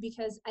athlete,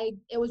 because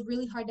it was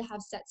really hard to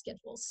have set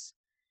schedules.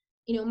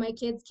 My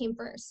kids came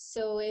first.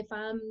 So if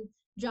I'm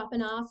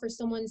dropping off, or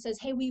someone says,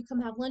 hey, will you come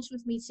have lunch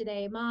with me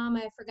today? Mom,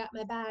 I forgot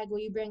my bag. Will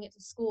you bring it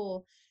to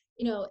school?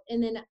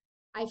 And then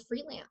I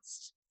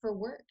freelanced for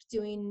work,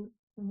 doing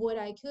what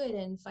I could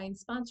and find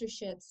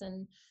sponsorships.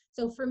 And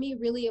so for me,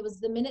 really, it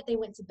was the minute they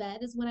went to bed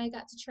is when I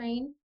got to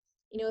train.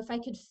 If I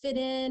could fit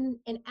in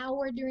an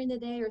hour during the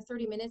day or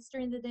 30 minutes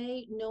during the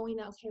day, knowing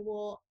that, okay,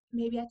 well,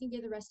 maybe I can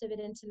get the rest of it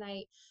in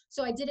tonight.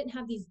 So I didn't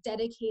have these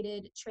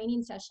dedicated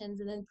training sessions.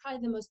 And then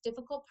probably the most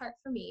difficult part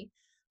for me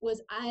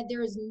was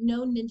there was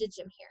no ninja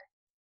gym here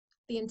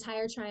the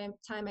entire time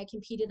I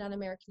competed on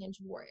American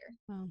Ninja Warrior.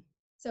 Wow.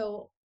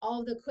 So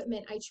all of the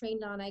equipment I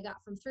trained on, I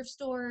got from thrift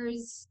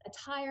stores. A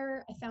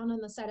tire I found on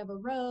the side of a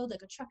road,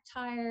 like a truck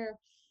tire.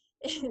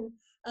 And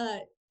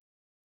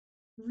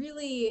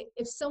really,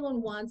 if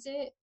someone wants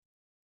it,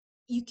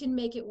 you can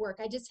make it work.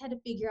 I just had to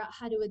figure out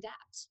how to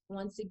adapt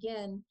once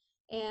again.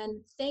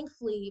 And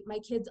thankfully, my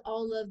kids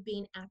all love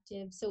being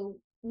active. So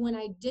when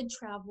I did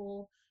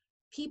travel,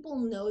 people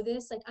know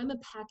this, I'm a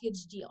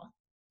package deal.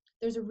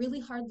 There's a really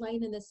hard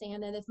line in the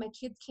sand, and if my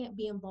kids can't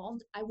be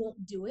involved, I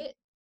won't do it.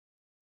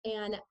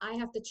 And I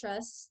have to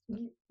trust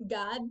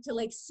God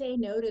to say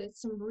no to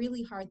some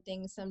really hard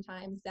things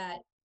sometimes that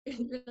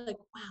you're like,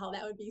 wow,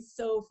 that would be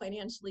so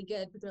financially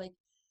good. But they're like,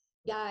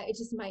 yeah, it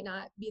just might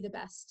not be the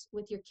best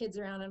with your kids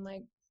around. I'm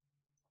like,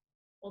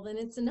 well, then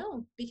it's a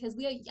no, because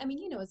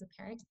as a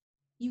parent,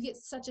 you get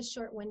such a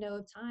short window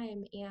of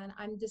time, and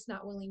I'm just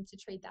not willing to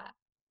trade that.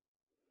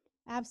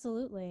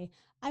 Absolutely.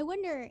 I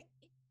wonder,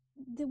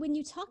 when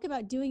you talk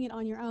about doing it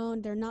on your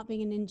own, there not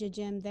being a ninja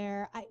gym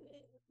there,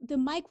 the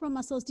micro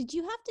muscles, did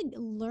you have to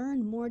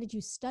learn more? Did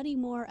you study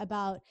more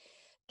about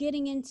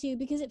getting into,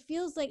 because it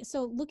feels like,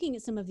 so looking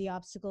at some of the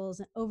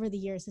obstacles over the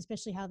years,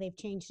 especially how they've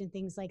changed and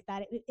things like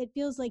that, it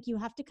feels like you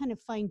have to kind of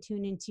fine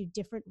tune into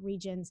different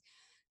regions.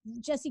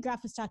 Jesse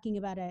Graff was talking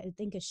about I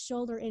think a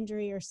shoulder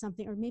injury or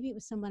something, or maybe it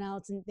was someone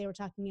else, and they were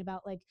talking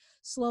about like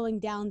slowing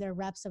down their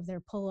reps of their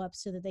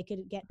pull-ups so that they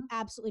could get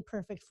absolutely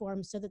perfect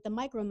form, so that the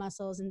micro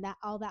muscles and that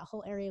all that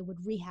whole area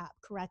would rehab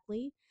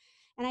correctly.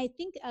 And I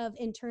think of,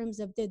 in terms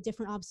of the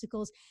different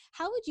obstacles,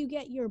 how would you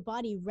get your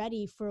body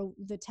ready for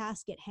the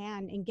task at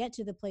hand and get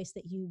to the place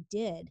that you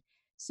did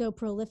so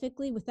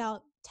prolifically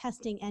without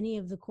testing any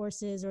of the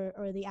courses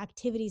or the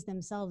activities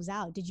themselves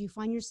out? Did you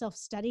find yourself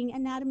studying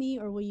anatomy,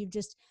 or were you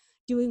just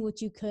doing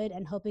what you could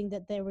and hoping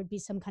that there would be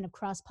some kind of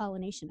cross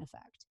pollination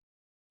effect?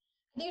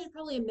 I think there's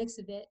probably a mix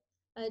of it.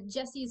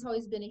 Jessie has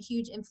always been a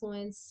huge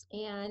influence,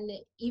 and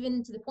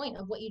even to the point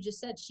of what you just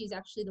said, she's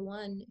actually the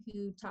one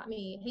who taught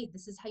me, hey,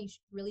 this is how you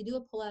should really do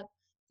a pull up,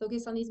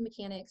 focus on these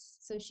mechanics.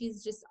 So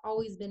she's just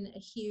always been a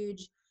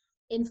huge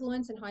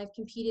influence in how I've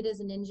competed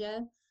as a ninja.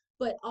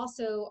 But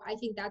also, I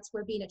think that's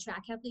where being a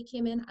track athlete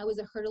came in. I was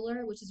a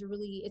hurdler, which is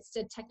it's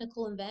a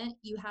technical event.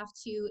 You have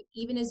to,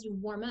 even as you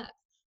warm up,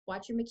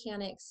 watch your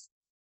mechanics,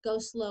 go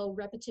slow,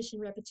 repetition,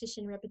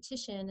 repetition,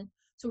 repetition.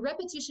 So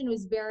repetition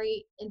was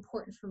very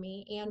important for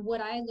me. And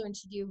what I learned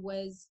to do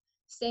was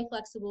stay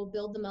flexible,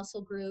 build the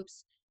muscle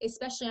groups,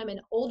 especially I'm an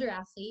older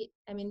athlete.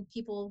 I mean,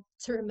 people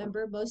to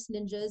remember, most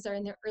ninjas are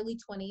in their early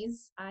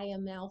 20s. I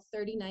am now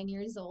 39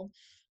 years old.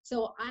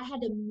 So I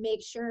had to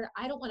make sure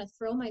I don't want to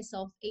throw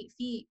myself 8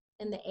 feet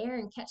in the air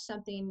and catch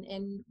something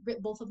and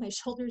rip both of my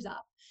shoulders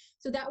up.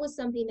 So that was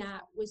something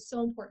that was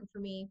so important for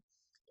me,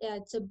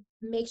 to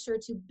make sure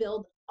to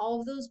build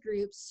all of those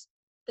groups,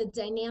 the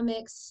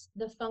dynamics,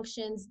 the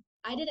functions.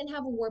 I didn't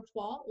have a warped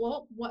wall.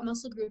 Well, what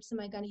muscle groups am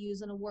I going to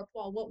use on a warped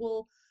wall? What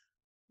will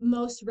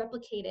most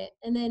replicate it?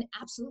 And then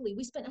absolutely,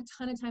 we spent a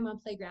ton of time on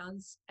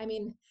playgrounds. I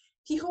mean,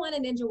 if you want a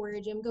Ninja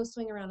Warrior gym, go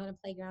swing around on a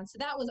playground. So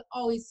that was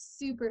always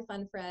super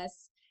fun for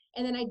us.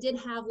 And then I did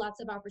have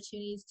lots of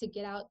opportunities to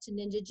get out to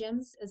ninja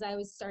gyms as I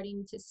was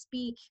starting to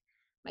speak.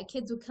 My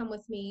kids would come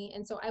with me.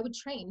 And so I would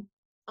train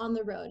on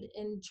the road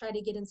and try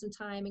to get in some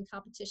time in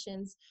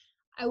competitions.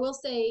 I will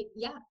say,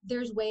 yeah,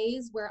 there's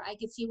ways where I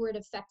could see where it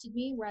affected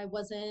me, where I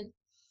wasn't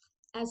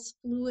as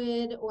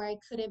fluid, or I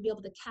couldn't be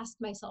able to cast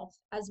myself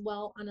as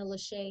well on a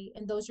lache.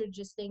 And those are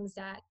just things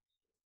that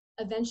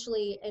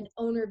eventually an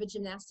owner of a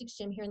gymnastics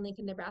gym here in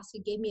Lincoln, Nebraska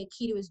gave me a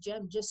key to his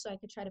gym just so I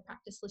could try to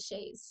practice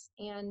laches.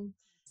 And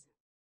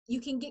you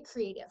can get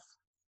creative.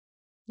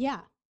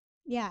 Yeah.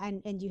 Yeah,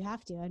 and you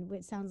have to. And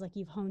it sounds like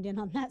you've honed in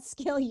on that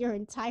skill your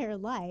entire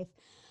life.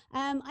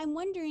 I'm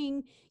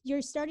wondering,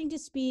 you're starting to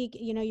speak,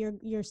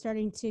 you're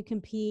starting to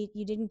compete.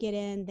 You didn't get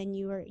in, then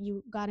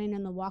you got in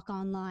on the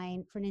walk-on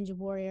line for Ninja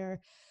Warrior.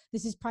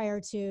 This is prior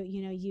to,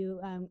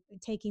 you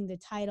taking the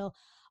title.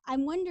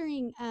 I'm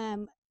wondering,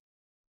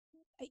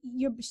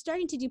 you're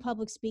starting to do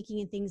public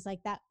speaking and things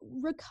like that.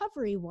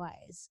 Recovery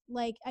wise,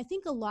 like, I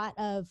think a lot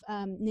of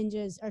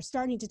ninjas are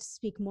starting to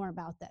speak more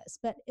about this,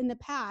 but in the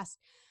past,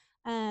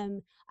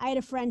 I had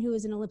a friend who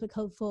was an Olympic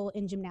hopeful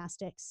in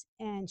gymnastics,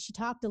 and she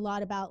talked a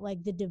lot about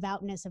like the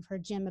devoutness of her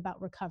gym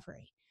about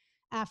recovery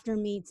after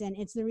meets, and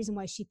it's the reason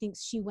why she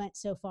thinks she went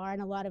so far,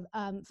 and a lot of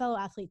fellow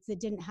athletes that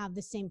didn't have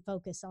the same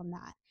focus on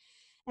that.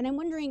 And I'm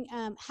wondering,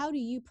 how do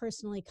you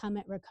personally come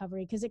at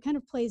recovery? Because it kind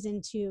of plays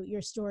into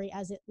your story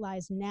as it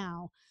lies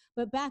now.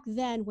 But back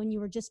then, when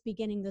you were just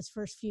beginning those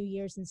first few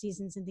years and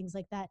seasons and things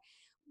like that,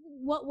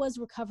 what was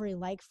recovery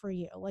like for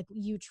you? Like,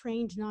 you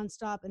trained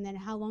nonstop, and then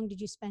how long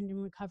did you spend in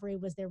recovery?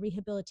 Was there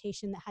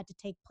rehabilitation that had to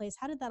take place?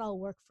 How did that all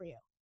work for you?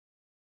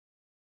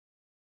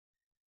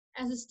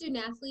 As a student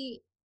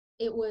athlete,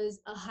 it was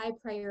a high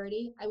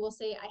priority. I will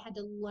say I had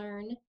to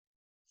learn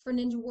for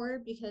Ninja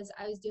Warrior because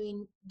I was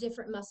doing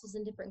different muscles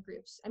in different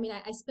groups. I mean,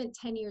 I spent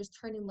 10 years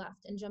turning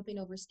left and jumping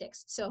over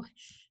sticks. So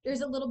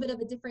there's a little bit of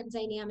a different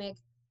dynamic.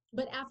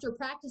 But after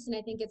practice, and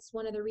I think it's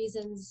one of the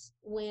reasons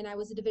when I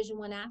was a Division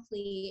I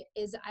athlete,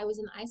 is I was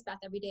in the ice bath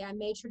every day. I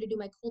made sure to do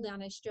my cool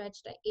down. I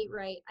stretched, I ate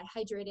right, I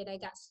hydrated, I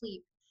got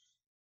sleep.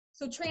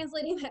 So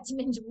translating that to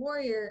Ninja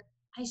Warrior,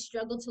 I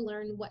struggled to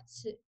learn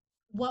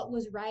what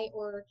was right,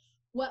 or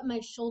what my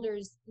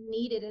shoulders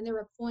needed. And there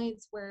were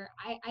points where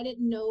I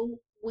didn't know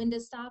when to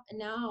stop. And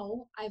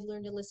now I've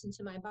learned to listen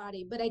to my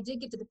body. But I did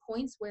get to the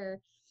points where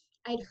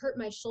I'd hurt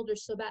my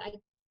shoulders so bad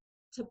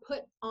to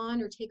put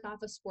on or take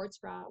off a sports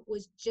bra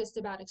was just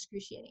about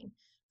excruciating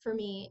for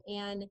me.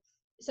 And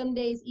some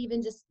days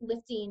even just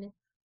lifting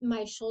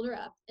my shoulder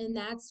up. And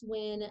that's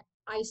when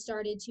I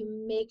started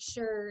to make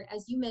sure,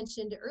 as you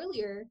mentioned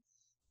earlier,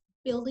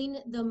 building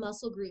the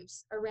muscle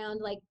groups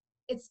around, like,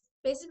 it's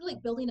basically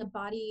like building a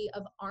body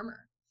of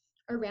armor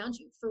around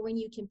you for when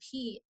you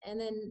compete. And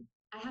then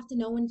I have to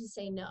know when to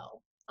say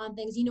no on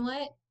things. You know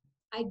what?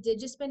 I did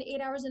just spend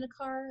 8 hours in a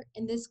car,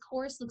 and this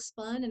course looks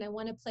fun and I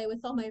want to play with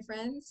all my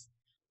friends,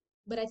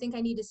 but I think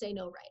I need to say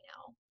no right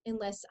now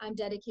unless I'm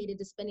dedicated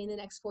to spending the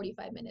next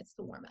 45 minutes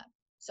to warm up.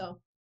 So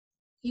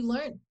you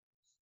learn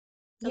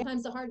Yeah.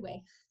 sometimes the hard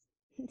way.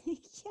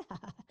 Yeah,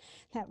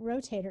 that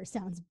rotator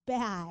sounds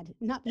bad.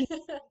 Not being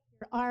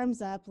your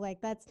arms up,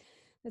 like that's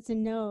a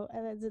no.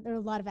 There are a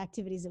lot of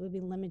activities that would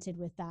be limited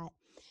with that.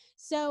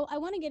 So I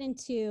want to get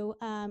into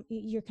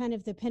you're kind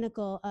of the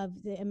pinnacle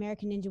of the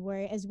American Ninja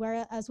Warrior as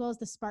well as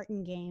the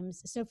Spartan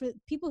Games. So for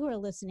people who are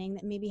listening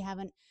that maybe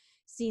haven't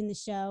seen the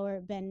show or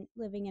been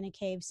living in a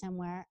cave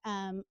somewhere,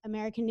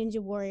 American Ninja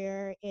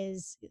Warrior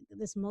is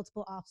this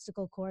multiple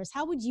obstacle course.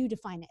 How would you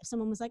define it? If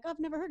someone was like, "Oh, I've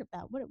never heard of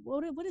that.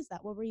 What is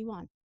that? What were you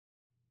on?"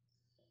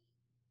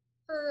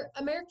 For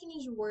American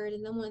Ninja Warrior,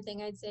 the number one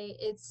thing I'd say,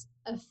 it's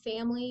a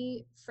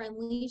family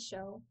friendly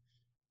show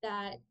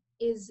that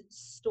is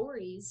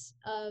stories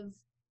of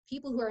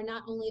people who are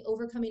not only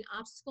overcoming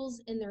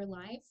obstacles in their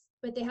life,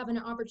 but they have an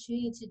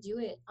opportunity to do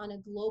it on a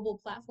global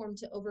platform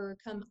to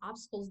overcome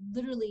obstacles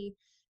literally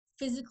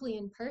physically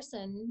in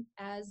person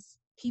as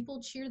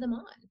people cheer them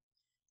on.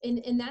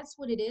 And that's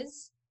what it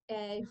is.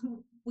 And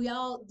we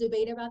all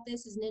debate about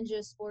this. Is ninja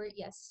a sport?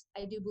 Yes,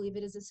 I do believe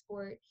it is a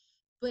sport,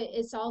 but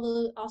it's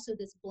all also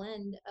this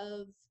blend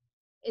of,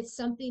 it's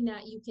something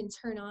that you can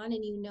turn on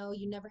and you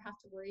never have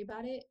to worry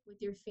about it with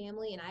your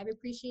family. And I've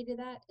appreciated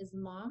that as a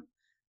mom.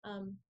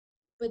 Um,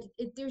 but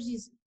there's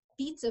these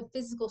feats of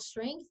physical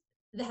strength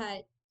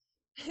that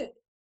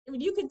I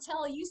mean, you can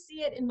tell, you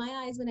see it in my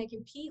eyes when I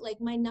compete.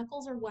 Like my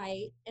knuckles are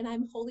white and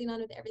I'm holding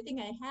on with everything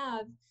I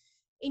have.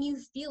 And you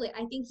feel it.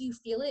 I think you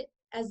feel it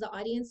as the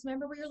audience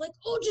member where you're like,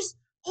 oh, just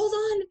hold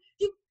on.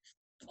 You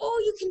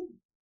can,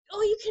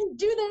 oh, you can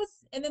do this.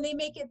 And then they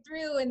make it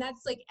through. And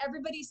that's like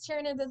everybody's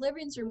cheering in the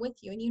living room with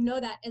you. And you know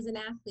that as an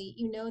athlete,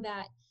 you know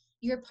that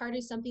you're part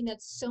of something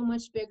that's so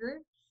much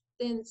bigger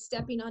than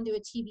stepping onto a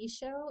TV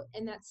show.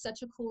 And that's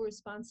such a cool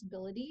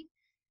responsibility.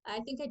 I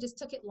think I just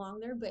took it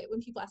longer, but when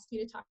people ask me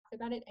to talk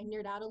about it, I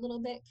nerd out a little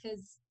bit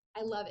because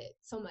I love it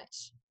so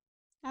much.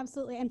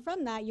 Absolutely. And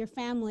from that, your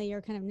family, your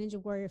kind of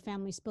Ninja Warrior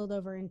family spilled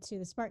over into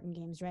the Spartan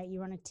Games, right? You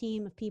were on a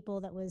team of people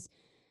that was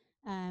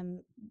um,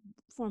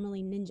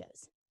 formerly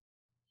ninjas.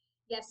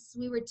 Yes,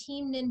 we were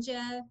Team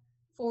Ninja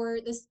for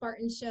the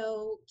Spartan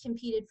show,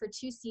 competed for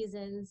 2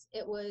 seasons.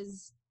 It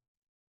was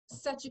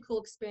such a cool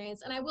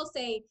experience. And I will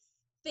say,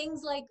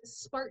 things like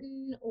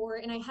Spartan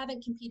and I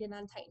haven't competed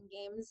on Titan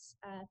Games,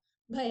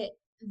 but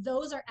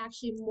those are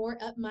actually more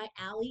up my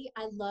alley.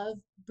 I love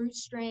brute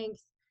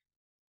strength,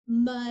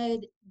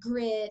 mud,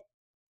 grit.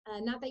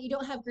 Not that you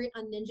don't have grit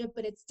on Ninja,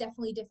 but it's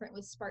definitely different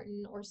with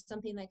Spartan or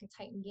something like a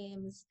Titan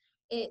Games.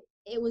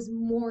 It was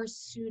more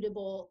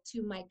suitable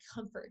to my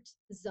comfort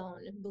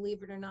zone,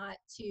 believe it or not,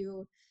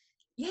 to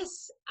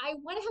yes, I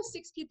want to have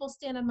 6 people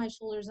stand on my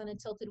shoulders on a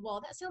tilted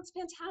wall. That sounds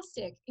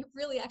fantastic. It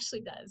really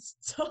actually does.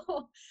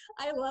 So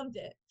I loved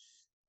it.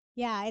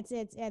 Yeah, it's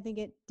I think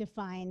it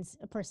defines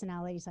a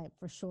personality type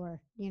for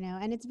sure,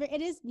 and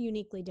it is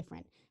uniquely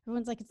different.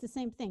 Everyone's like it's the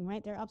same thing,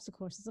 right? They're obstacle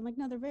courses. I'm like,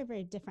 no, they're very,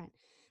 very different.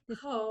 The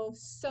Oh,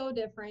 so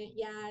different.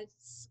 Yeah,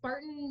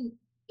 Spartan,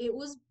 it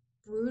was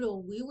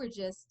brutal. We were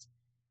just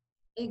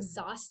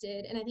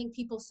exhausted. And I think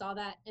people saw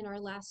that in our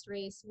last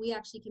race. We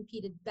actually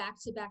competed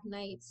back to back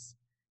nights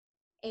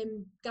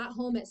and got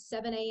home at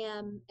 7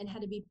 a.m. and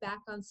had to be back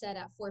on set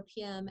at 4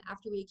 p.m.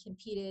 after we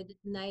competed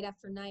night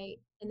after night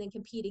and then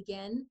compete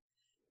again.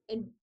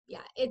 And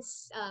yeah,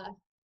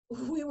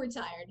 we were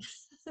tired.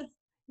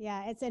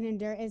 Yeah,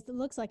 it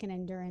looks like an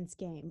endurance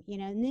game.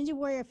 Ninja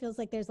Warrior feels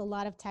like there's a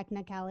lot of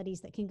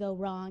technicalities that can go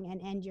wrong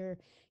and end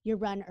your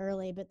run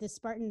early, but the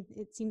Spartan,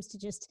 it seems to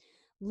just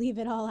leave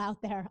it all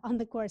out there on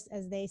the course,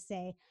 as they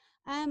say.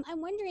 I'm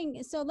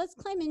wondering, so let's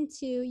climb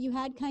into, you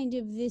had kind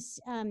of this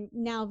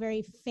now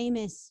very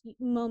famous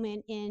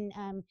moment in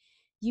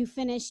you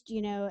finished,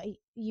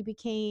 you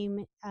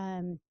became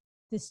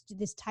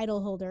this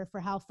title holder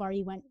for how far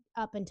you went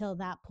up until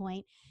that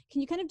point.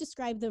 Can you kind of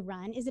describe the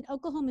run? Is it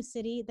Oklahoma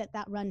City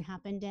that run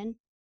happened in?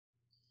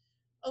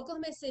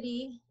 Oklahoma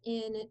City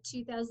in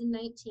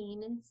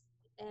 2019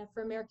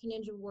 for American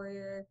Ninja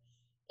Warrior.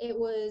 It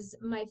was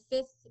my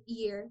 5th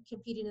year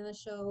competing in the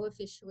show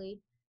officially.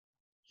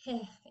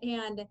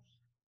 And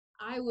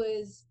I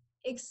was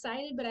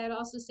excited, but I'd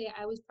also say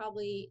I was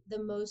probably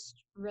the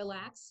most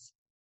relaxed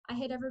I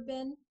had ever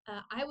been.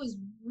 I was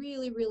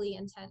really, really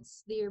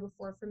intense the year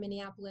before for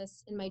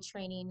Minneapolis in my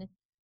training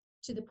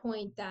to the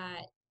point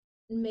that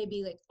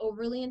maybe like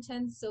overly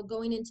intense. So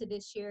going into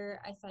this year,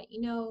 I thought,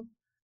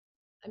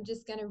 I'm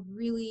just going to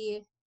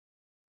really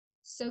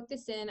soak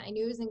this in. I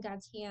knew it was in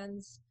God's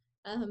hands.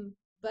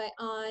 But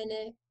on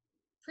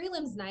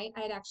prelims night,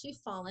 I had actually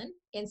fallen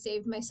and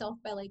saved myself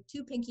by like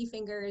 2 pinky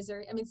fingers,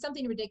 or I mean,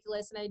 something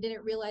ridiculous. And I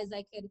didn't realize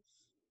I could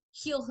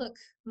heel hook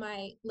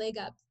my leg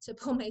up to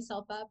pull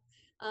myself up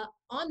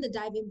on the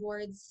diving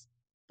boards.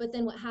 But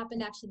then what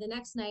happened actually the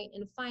next night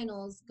in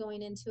finals,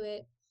 going into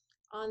it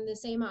on the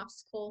same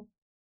obstacle,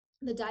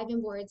 the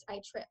diving boards, I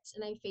tripped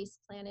and I face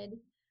planted.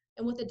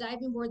 And what the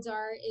diving boards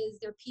are is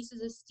they're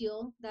pieces of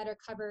steel that are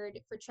covered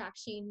for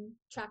traction,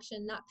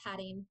 not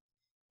padding.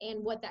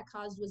 And what that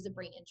caused was a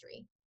brain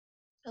injury.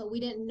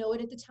 We didn't know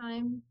it at the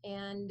time,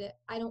 and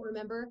I don't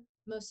remember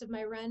most of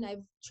my run.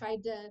 I've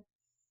tried to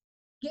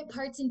get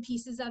parts and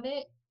pieces of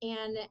it,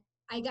 and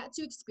I got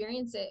to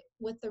experience it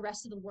with the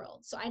rest of the world.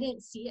 So I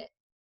didn't see it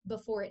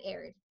before it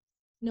aired.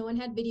 No one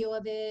had video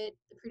of it.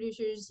 The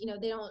producers,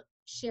 they don't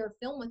share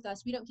film with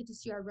us. We don't get to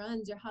see our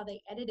runs or how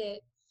they edit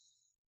it.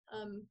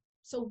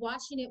 So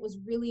watching it was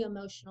really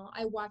emotional.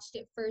 I watched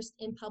it first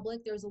in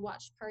public. There was a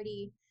watch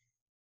party,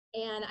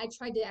 and I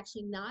tried to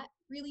actually not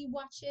really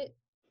watch it.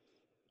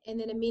 And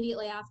then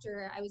immediately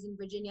after, I was in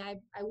Virginia.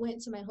 I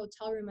went to my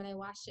hotel room and I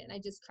watched it, and I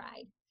just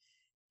cried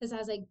because I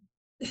was like,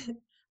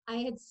 I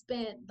had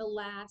spent the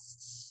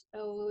last, it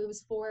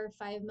was 4 or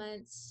 5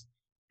 months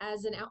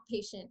as an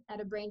outpatient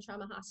at a brain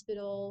trauma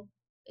hospital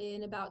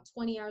in about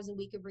 20 hours a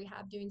week of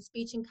rehab, doing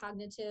speech and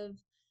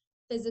cognitive,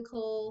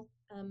 physical,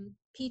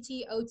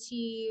 PT,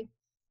 OT.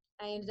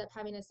 I ended up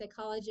having a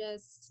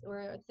psychologist or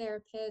a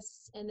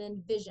therapist, and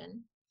then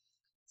vision.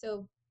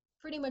 So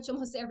pretty much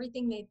almost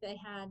everything that they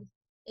had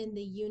in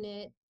the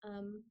unit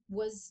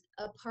was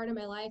a part of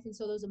my life. And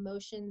so those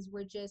emotions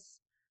were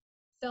just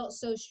felt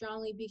so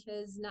strongly,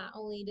 because not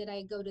only did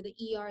I go to the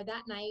ER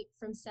that night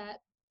from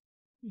set,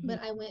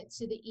 but I went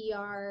to the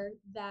ER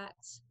that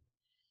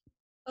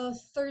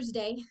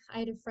Thursday. I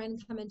had a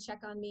friend come and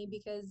check on me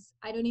because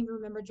I don't even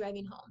remember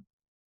driving home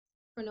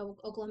from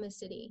Oklahoma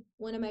City.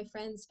 One of my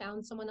friends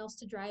found someone else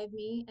to drive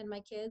me and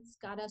my kids,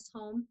 got us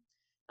home.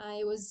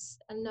 It was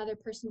another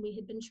person we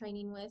had been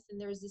training with,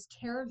 and there was this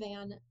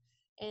caravan,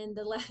 and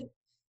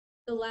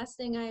the last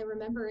thing I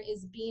remember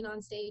is being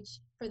on stage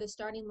for the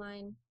starting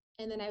line,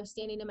 and then I was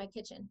standing in my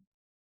kitchen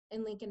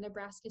in Lincoln,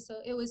 Nebraska. So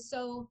it was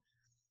so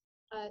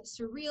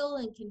surreal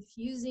and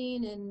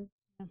confusing, and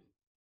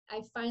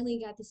I finally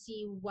got to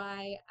see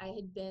why I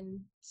had been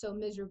so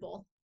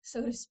miserable,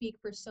 so to speak,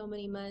 for so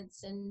many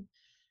months, and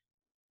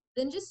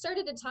then just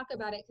started to talk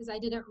about it because I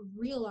didn't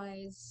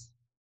realize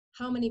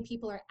how many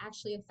people are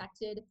actually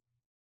affected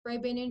by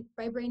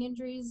brain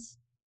injuries.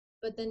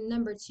 But then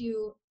number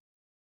two,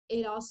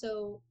 it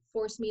also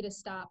forced me to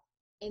stop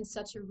in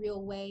such a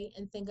real way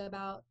and think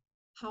about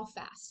how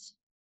fast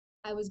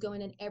I was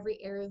going in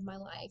every area of my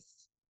life.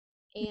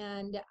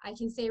 And I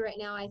can say right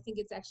now, I think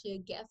it's actually a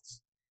gift.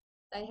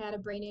 I had a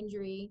brain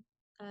injury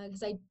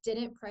because I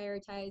didn't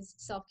prioritize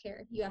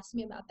self-care. You asked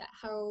me about that.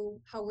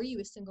 How were you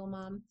a single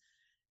mom?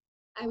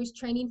 I was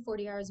training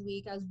 40 hours a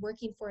week. I was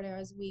working 40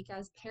 hours a week. I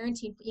was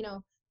parenting,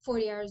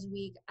 40 hours a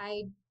week.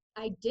 I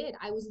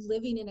was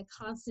living in a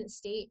constant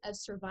state of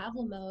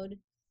survival mode.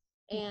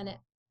 And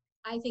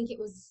I think it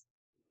was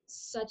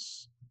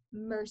such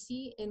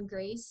mercy and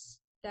grace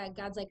that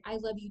God's like, I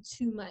love you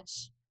too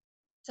much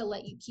to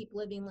let you keep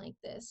living like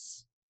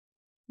this.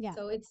 Yeah.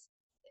 So it's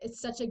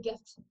such a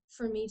gift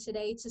for me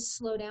today to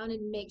slow down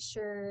and make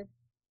sure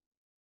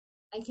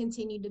I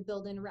continue to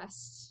build in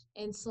rest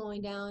and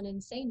slowing down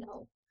and say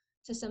no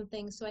to some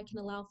things so I can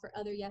allow for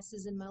other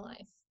yeses in my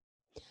life.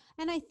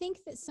 And I think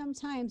that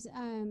sometimes,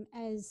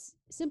 as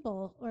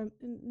simple or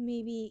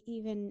maybe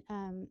even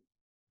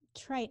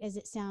trite as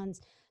it sounds,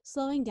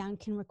 slowing down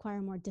can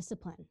require more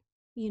discipline.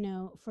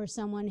 For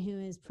someone who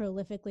is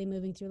prolifically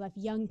moving through life,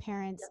 young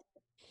parents,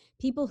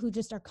 people who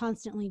just are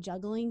constantly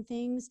juggling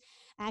things,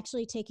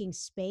 actually taking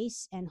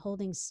space and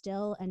holding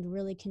still and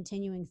really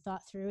continuing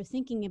thought through,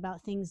 thinking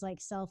about things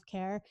like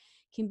self-care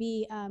can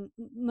be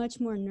much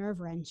more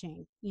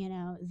nerve-wrenching,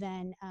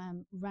 than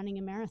running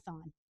a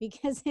marathon,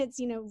 because it's,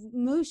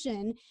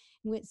 motion,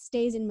 what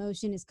stays in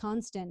motion is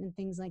constant and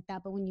things like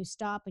that. But when you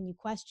stop and you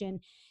question,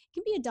 it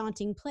can be a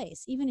daunting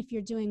place, even if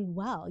you're doing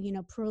well,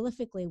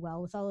 prolifically well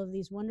with all of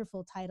these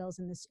wonderful titles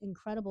and this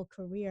incredible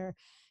career.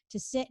 To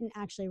sit and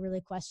actually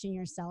really question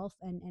yourself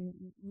and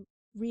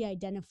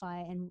re-identify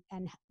and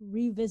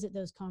revisit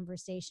those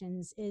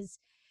conversations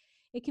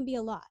it can be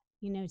a lot,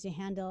 to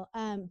handle.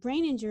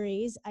 Brain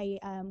injuries,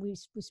 we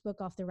spoke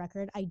off the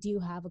record. I do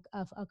have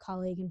a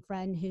colleague and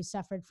friend who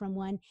suffered from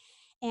one.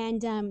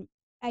 And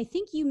I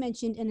think you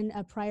mentioned in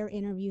a prior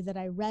interview that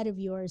I read of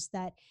yours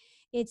that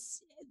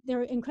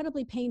they're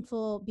incredibly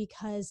painful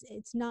because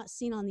it's not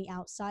seen on the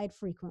outside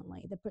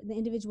frequently. The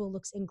individual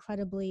looks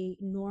incredibly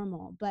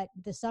normal, but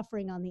the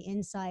suffering on the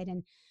inside,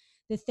 and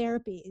the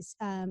therapies,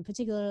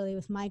 particularly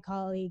with my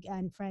colleague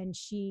and friend,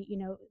 she,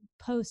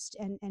 post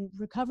and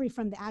recovery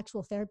from the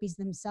actual therapies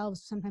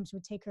themselves sometimes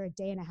would take her a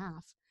day and a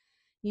half,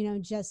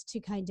 just to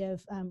kind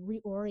of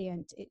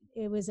reorient.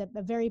 It was a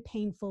very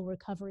painful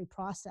recovery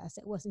process.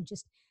 It wasn't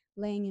just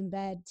laying in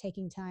bed,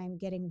 taking time,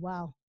 getting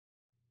well.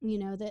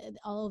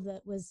 All of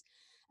that was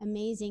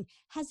amazing.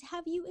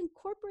 Have you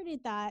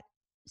incorporated that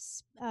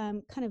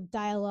kind of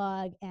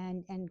dialogue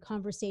and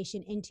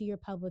conversation into your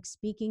public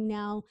speaking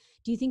now?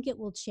 Do you think it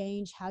will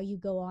change how you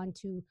go on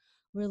to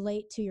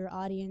relate to your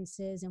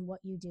audiences and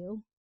what you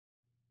do?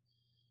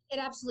 It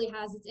absolutely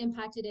has. It's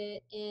impacted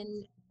it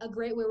in a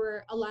great way,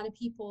 where a lot of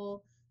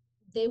people,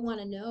 they want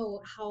to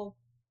know, how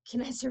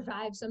can I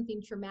survive something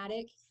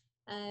traumatic?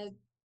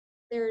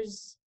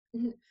 There's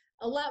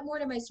a lot more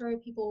to my story.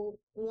 People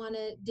want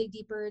to dig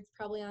deeper. It's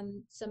probably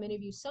on some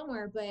interview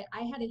somewhere, but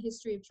I had a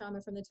history of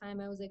trauma from the time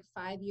I was like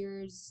 5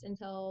 years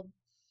until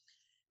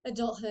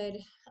adulthood,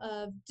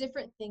 of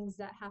different things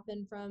that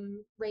happen,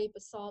 from rape,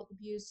 assault,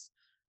 abuse.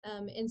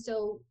 And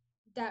so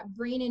that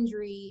brain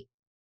injury,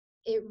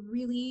 it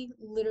really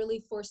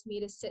literally forced me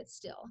to sit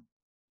still.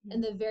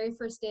 And the very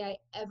first day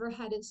I ever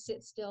had to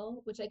sit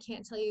still, which I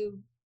can't tell you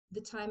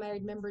the time I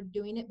remember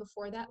doing it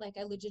before that, like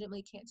I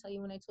legitimately can't tell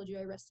you when I told you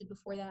I rested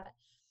before that,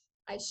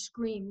 I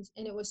screamed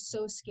and it was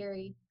so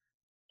scary.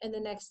 And the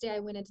next day I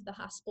went into the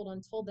hospital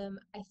and told them,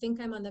 I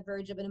think I'm on the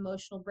verge of an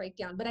emotional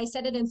breakdown. But I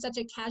said it in such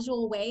a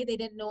casual way, they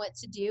didn't know what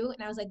to do.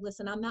 And I was like,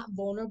 listen, I'm not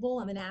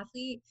vulnerable. I'm an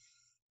athlete.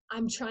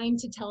 I'm trying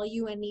to tell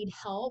you I need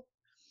help.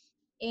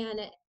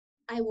 And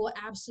I will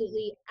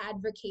absolutely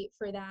advocate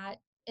for that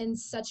in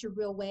such a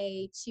real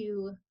way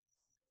to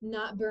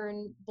not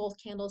burn both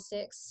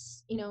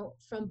candlesticks,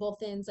 from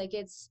both ends. Like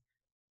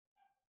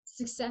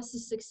success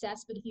is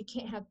success, but if you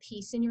can't have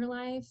peace in your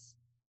life,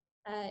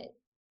 uh,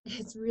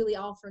 it's really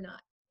all for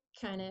naught,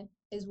 kind of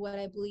is what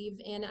I believe.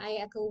 And I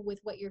echo with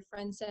what your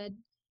friend said.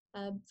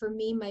 For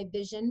me, my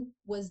vision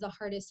was the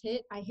hardest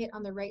hit. I hit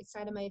on the right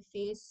side of my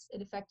face.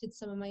 It affected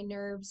some of my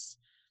nerves,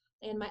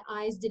 and my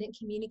eyes didn't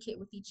communicate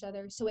with each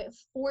other. So it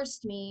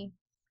forced me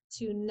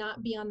to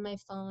not be on my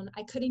phone.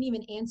 I couldn't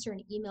even answer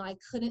an email. I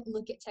couldn't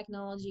look at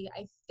technology.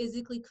 I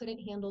physically couldn't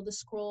handle the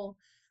scroll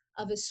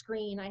of a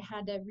screen. I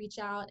had to reach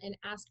out and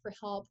ask for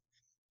help.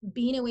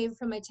 Being away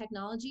from my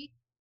technology,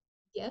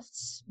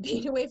 gifts.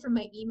 Being away from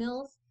my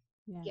emails,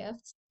 Yeah.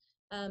 gifts.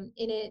 And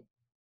it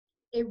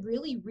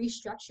really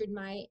restructured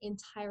my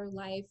entire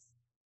life.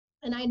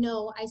 And I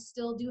know I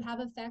still do have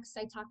effects.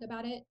 I talk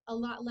about it a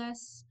lot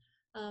less,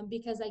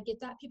 because I get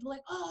that people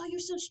like, oh, you're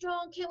so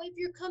strong. Can't wait for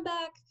your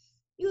comeback.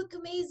 You look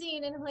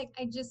amazing. And I'm like,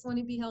 I just want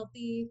to be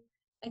healthy.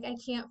 Like, I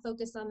can't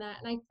focus on that.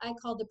 And I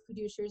called the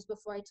producers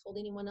before I told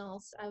anyone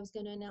else I was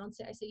going to announce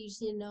it. I said, you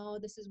just need to know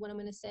this is what I'm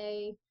going to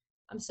say.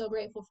 I'm so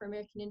grateful for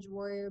American Ninja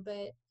Warrior,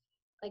 but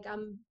like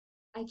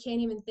I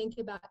can't even think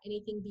about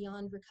anything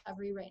beyond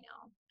recovery right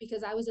now,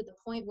 because I was at the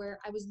point where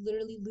I was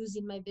literally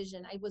losing my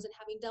vision. I wasn't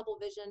having double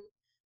vision,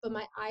 but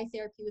my eye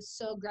therapy was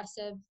so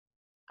aggressive.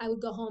 I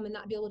would go home and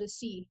not be able to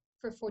see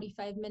for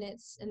 45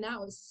 minutes, and that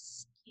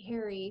was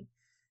scary.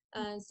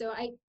 So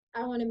I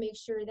want to make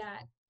sure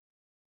that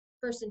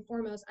first and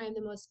foremost, I am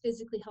the most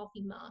physically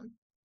healthy mom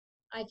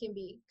I can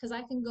be, because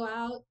I can go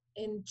out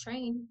and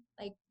train.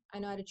 Like, I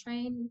know how to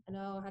train, I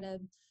know how to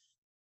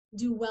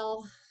do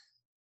well.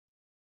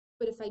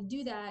 But if I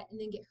do that and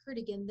then get hurt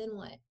again, then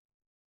what?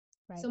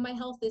 Right. So my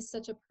health is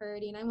such a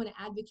priority, and I want to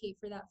advocate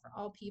for that for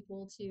all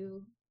people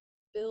to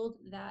build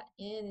that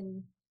in.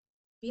 And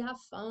we have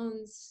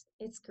phones.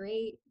 It's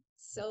great.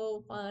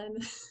 So fun.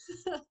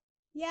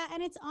 Yeah,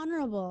 and it's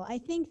honorable. I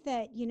think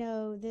that,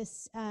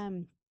 this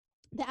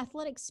the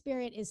athletic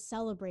spirit is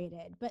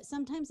celebrated, but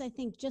sometimes I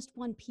think just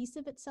one piece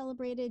of it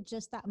celebrated,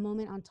 just that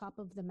moment on top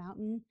of the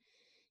mountain.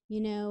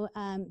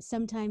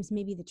 Sometimes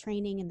maybe the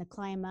training and the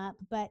climb up,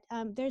 but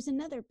there's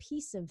another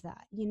piece of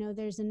that.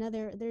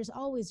 There's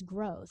always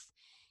growth.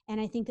 And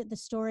I think that the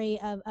story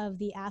of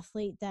the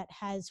athlete that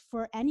has,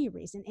 for any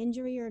reason,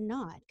 injury or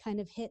not,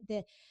 kind of hit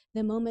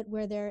the moment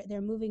where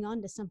they're moving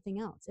on to something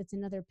else. It's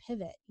another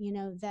pivot,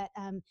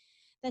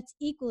 that's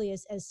equally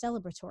as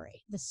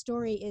celebratory. The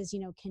story is,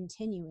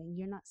 continuing.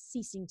 You're not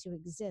ceasing to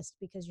exist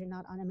because you're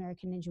not on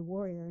American Ninja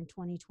Warrior in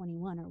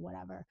 2021 or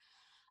whatever.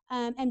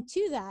 And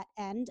to that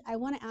end, I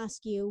want to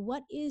ask you,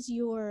 what is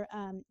your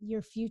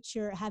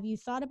future? Have you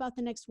thought about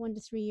the next 1 to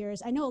 3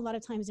 years? I know a lot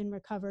of times in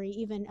recovery,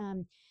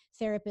 even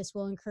therapists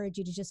will encourage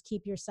you to just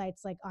keep your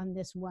sights like on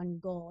this one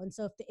goal. And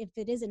so if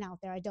it isn't out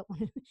there, I don't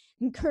want to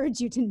encourage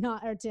you to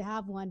not, or to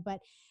have one. But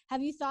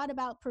have you thought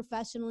about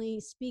professionally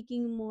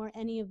speaking more,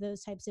 any of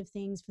those types of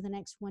things for the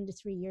next 1 to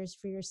 3 years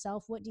for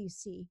yourself? What do you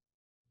see?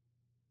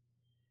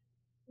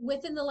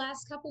 Within the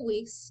last couple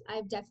weeks,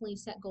 I've definitely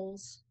set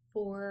goals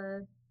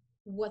for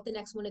what the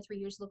next 1 to 3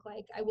 years look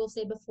like. I will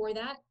say before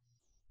that,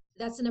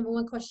 that's the number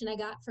one question I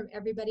got from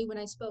everybody when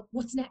I spoke.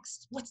 What's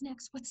next? What's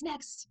next? What's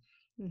next?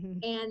 Mm-hmm.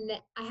 And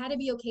I had to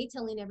be okay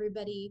telling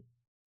everybody,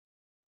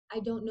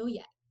 I don't know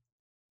yet.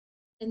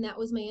 And that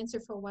was my answer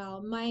for a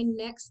while. My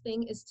next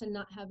thing is to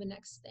not have a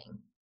next thing.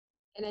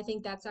 And I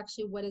think that's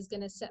actually what is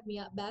going to set me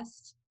up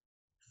best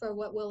for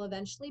what will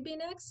eventually be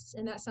next.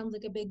 And that sounds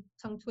like a big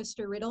tongue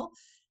twister riddle,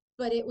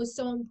 but it was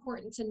so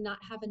important to not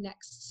have a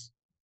next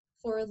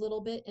for a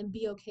little bit and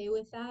be okay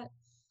with that.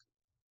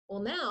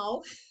 Well,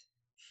 now,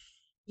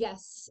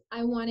 yes,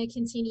 I want to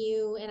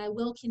continue, and I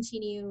will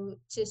continue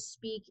to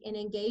speak and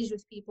engage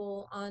with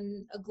people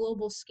on a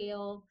global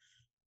scale,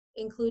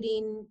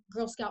 including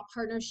Girl Scout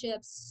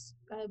partnerships,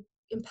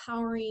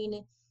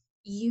 empowering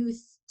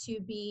youth to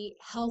be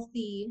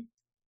healthy,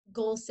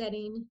 goal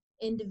setting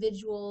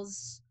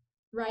individuals.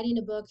 Writing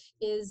a book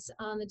is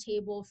on the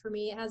table for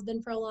me. It has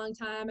been for a long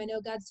time. I know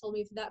God's told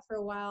me for that for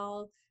a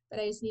while, but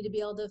I just need to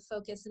be able to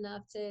focus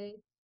enough to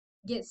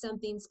get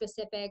something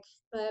specific.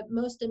 But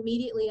most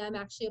immediately, I'm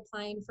actually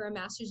applying for a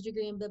master's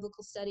degree in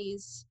biblical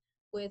studies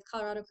with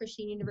Colorado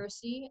Christian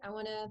University. I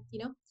want to,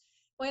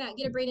 why not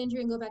get a brain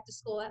injury and go back to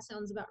school? That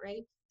sounds about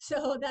right.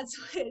 So that's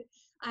what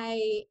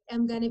I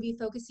am going to be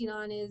focusing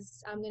on.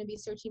 Is I'm going to be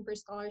searching for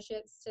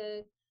scholarships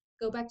to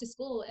go back to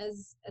school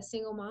as a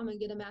single mom and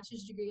get a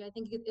master's degree. I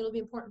think it'll be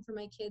important for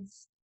my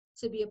kids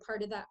to be a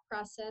part of that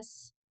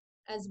process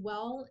as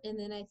well. And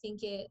then I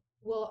think it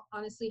will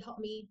honestly help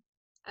me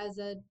as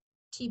a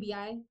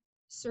TBI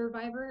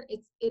survivor.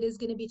 It is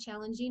going to be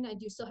challenging. I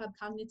do still have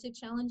cognitive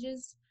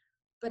challenges,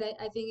 but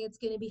I think it's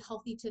going to be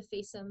healthy to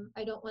face them.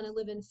 I don't want to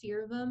live in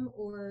fear of them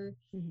or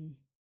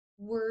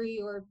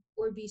worry or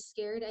be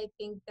scared. I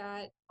think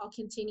that I'll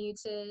continue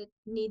to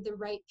need the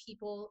right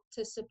people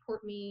to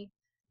support me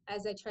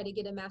as I try to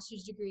get a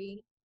master's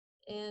degree,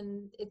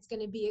 and it's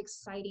going to be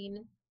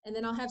exciting. And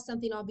then I'll have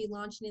something I'll be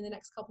launching in the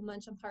next couple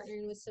months. I'm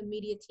partnering with some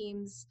media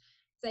teams,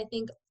 because I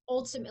think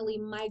ultimately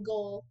my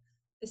goal,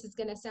 this is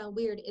going to sound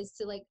weird, is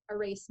to like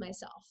erase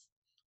myself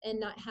and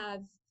not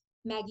have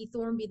Maggie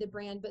Thorne be the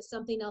brand, but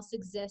something else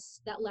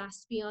exists that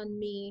lasts beyond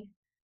me,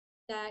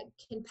 that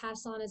can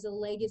pass on as a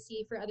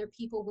legacy for other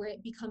people, where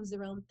it becomes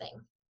their own thing.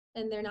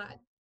 And they're not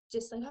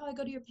just like, oh, I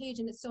go to your page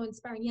and it's so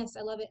inspiring. Yes,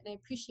 I love it and I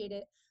appreciate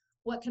it.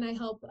 What can I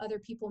help other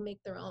people make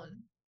their own?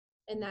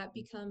 And that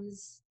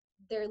becomes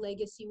their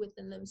legacy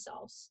within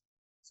themselves.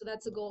 So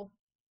that's a goal.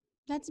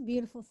 That's a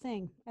beautiful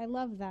thing. I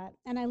love that.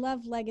 And I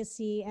love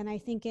legacy. And I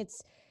think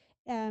it's,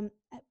 I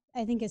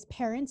think as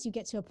parents, you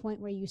get to a point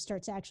where you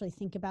start to actually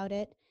think about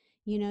it.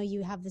 You know,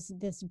 you have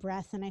this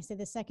breath. And I say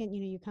the second,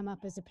 you know, you come up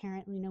as a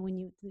parent, you know,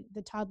 when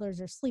the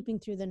toddlers are sleeping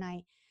through the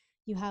night,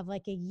 you have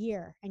like a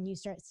year and you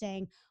start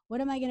saying, what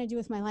am I going to do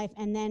with my life?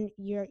 And then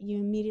you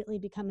immediately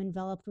become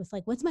enveloped with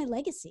like, what's my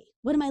legacy?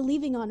 What am I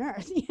leaving on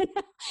earth? You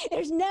know,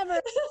 there's never,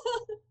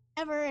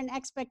 ever an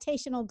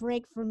expectational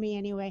break for me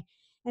anyway.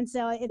 And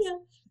so it's,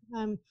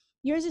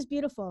 yours is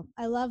beautiful.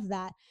 I love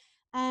that.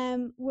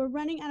 We're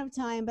running out of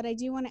time, but I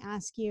do want to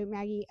ask you,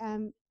 Maggie,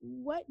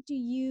 what do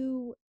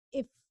you,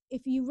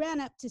 if you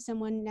ran up to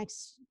someone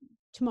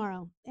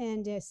tomorrow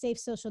and a safe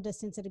social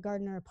distance at a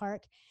garden or a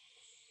park,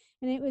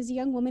 and it was a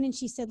young woman and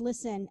she said,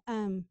 listen,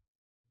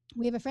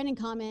 we have a friend in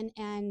common,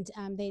 and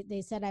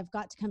they said, I've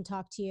got to come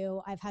talk to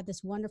you. I've had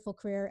this wonderful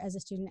career as a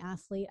student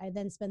athlete. I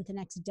then spent the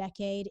next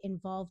decade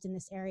involved in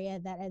this area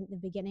that at the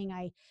beginning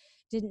I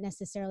didn't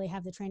necessarily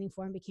have the training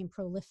for and became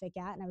prolific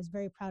at. And I was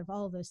very proud of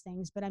all of those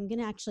things. But I'm going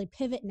to actually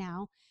pivot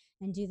now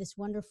and do this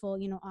wonderful,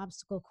 you know,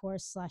 obstacle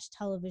course /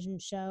 television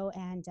show,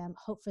 and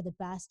hope for the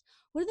best.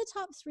 What are the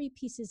top 3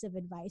 pieces of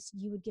advice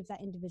you would give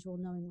that individual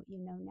knowing what you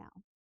know now?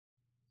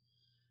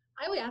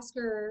 I would ask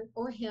her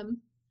or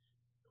him,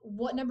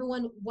 number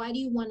one, why do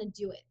you want to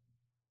do it?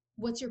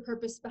 What's your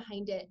purpose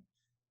behind it?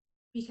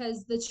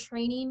 Because the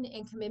training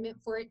and commitment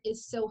for it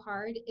is so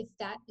hard. If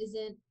that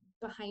isn't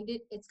behind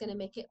it, it's going to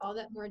make it all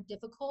that more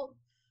difficult.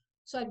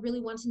 So I'd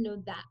really want to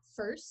know that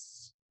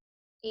first,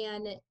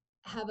 and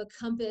have a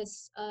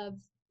compass of,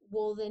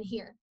 well, then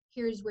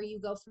here's where you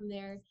go from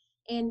there.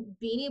 And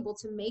being able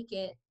to make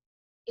it,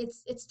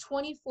 it's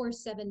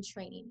 24/7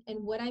 training.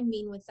 And what I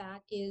mean with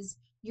that is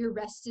your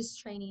rest is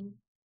training,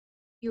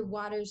 your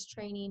water's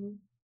training,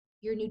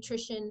 your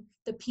nutrition,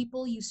 the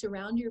people you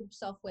surround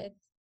yourself with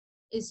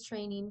is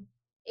training.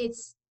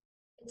 It's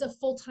a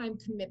full-time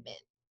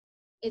commitment.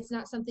 It's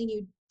not something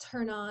you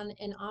turn on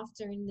and off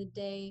during the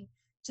day,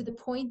 to the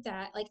point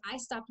that like I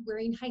stopped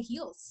wearing high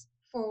heels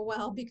for a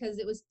while because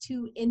it was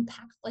too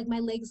impactful. Like my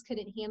legs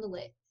couldn't handle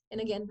it.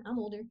 And again, I'm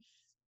older,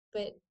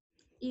 but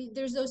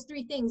there's those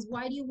 3 things.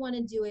 Why do you want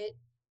to do it?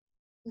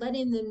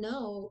 Letting them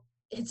know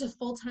it's a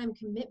full-time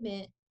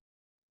commitment,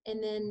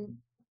 and then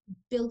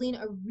building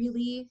a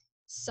really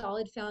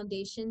solid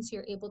foundation so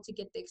you're able to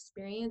get the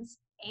experience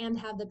and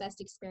have the best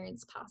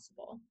experience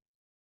possible.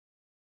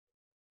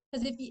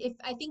 Because if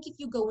I think if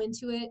you go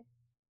into it,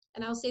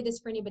 and I'll say this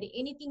for anybody,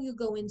 anything you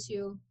go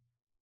into,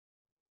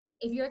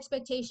 if your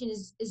expectation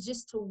is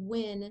just to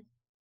win,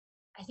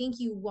 I think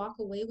you walk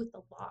away with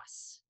the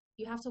loss.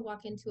 You have to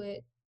walk into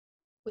it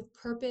with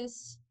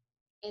purpose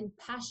and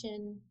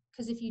passion,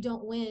 because if you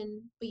don't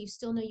win, but you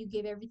still know you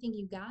gave everything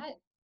you got,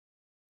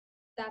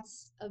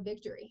 that's a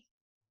victory.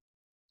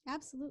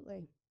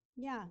 Absolutely.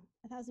 Yeah,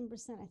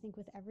 1,000%. I think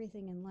with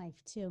everything in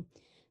life too.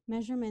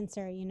 Measurements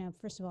are, you know,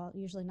 first of all,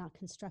 usually not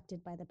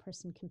constructed by the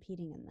person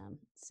competing in them.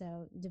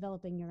 So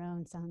developing your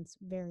own sounds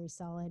very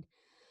solid.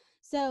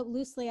 So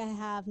loosely, I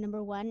have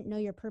number 1, know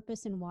your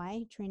purpose and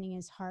why. Training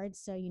is hard,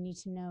 so you need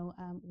to know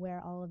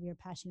where all of your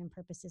passion and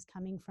purpose is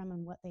coming from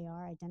and what they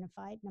are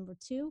identified. Number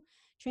 2,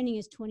 training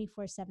is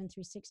 24/7,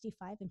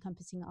 365,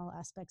 encompassing all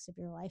aspects of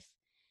your life.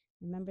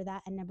 Remember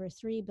that. And number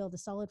 3, build a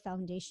solid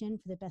foundation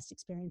for the best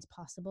experience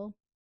possible.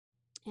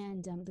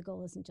 And the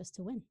goal isn't just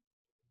to win.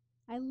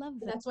 I love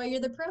that. That's why you're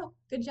the pro.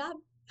 Good job.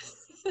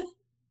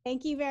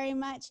 Thank you very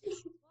much.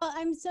 Well,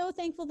 I'm so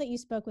thankful that you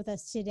spoke with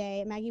us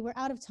today. Maggie, we're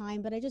out of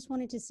time, but I just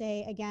wanted to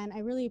say again, I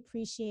really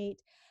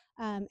appreciate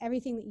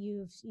everything that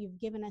you've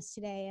given us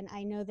today. And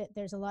I know that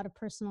there's a lot of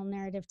personal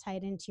narrative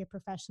tied into your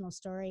professional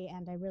story,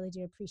 and I really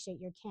do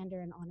appreciate your candor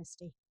and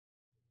honesty.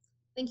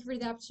 Thank you for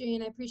the opportunity,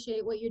 and I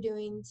appreciate what you're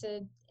doing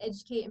to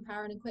educate,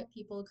 empower, and equip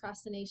people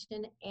across the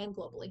nation and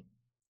globally.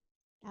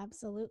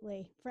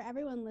 Absolutely. For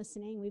everyone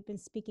listening, we've been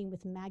speaking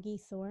with Maggie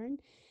Thorne.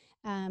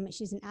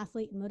 She's an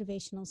athlete and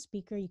motivational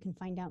speaker. You can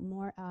find out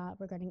more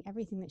regarding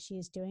everything that she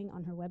is doing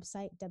on her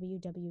website,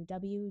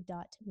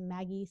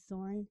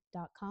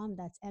 www.maggiethorne.com.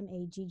 That's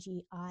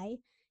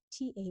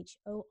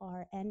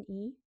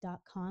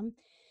MAGGITHORNE.com.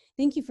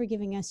 Thank you for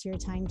giving us your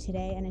time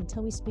today. And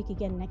until we speak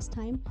again next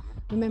time,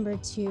 remember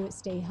to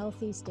stay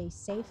healthy, stay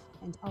safe,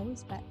 and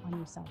always bet on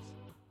yourself.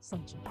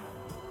 Sunshine.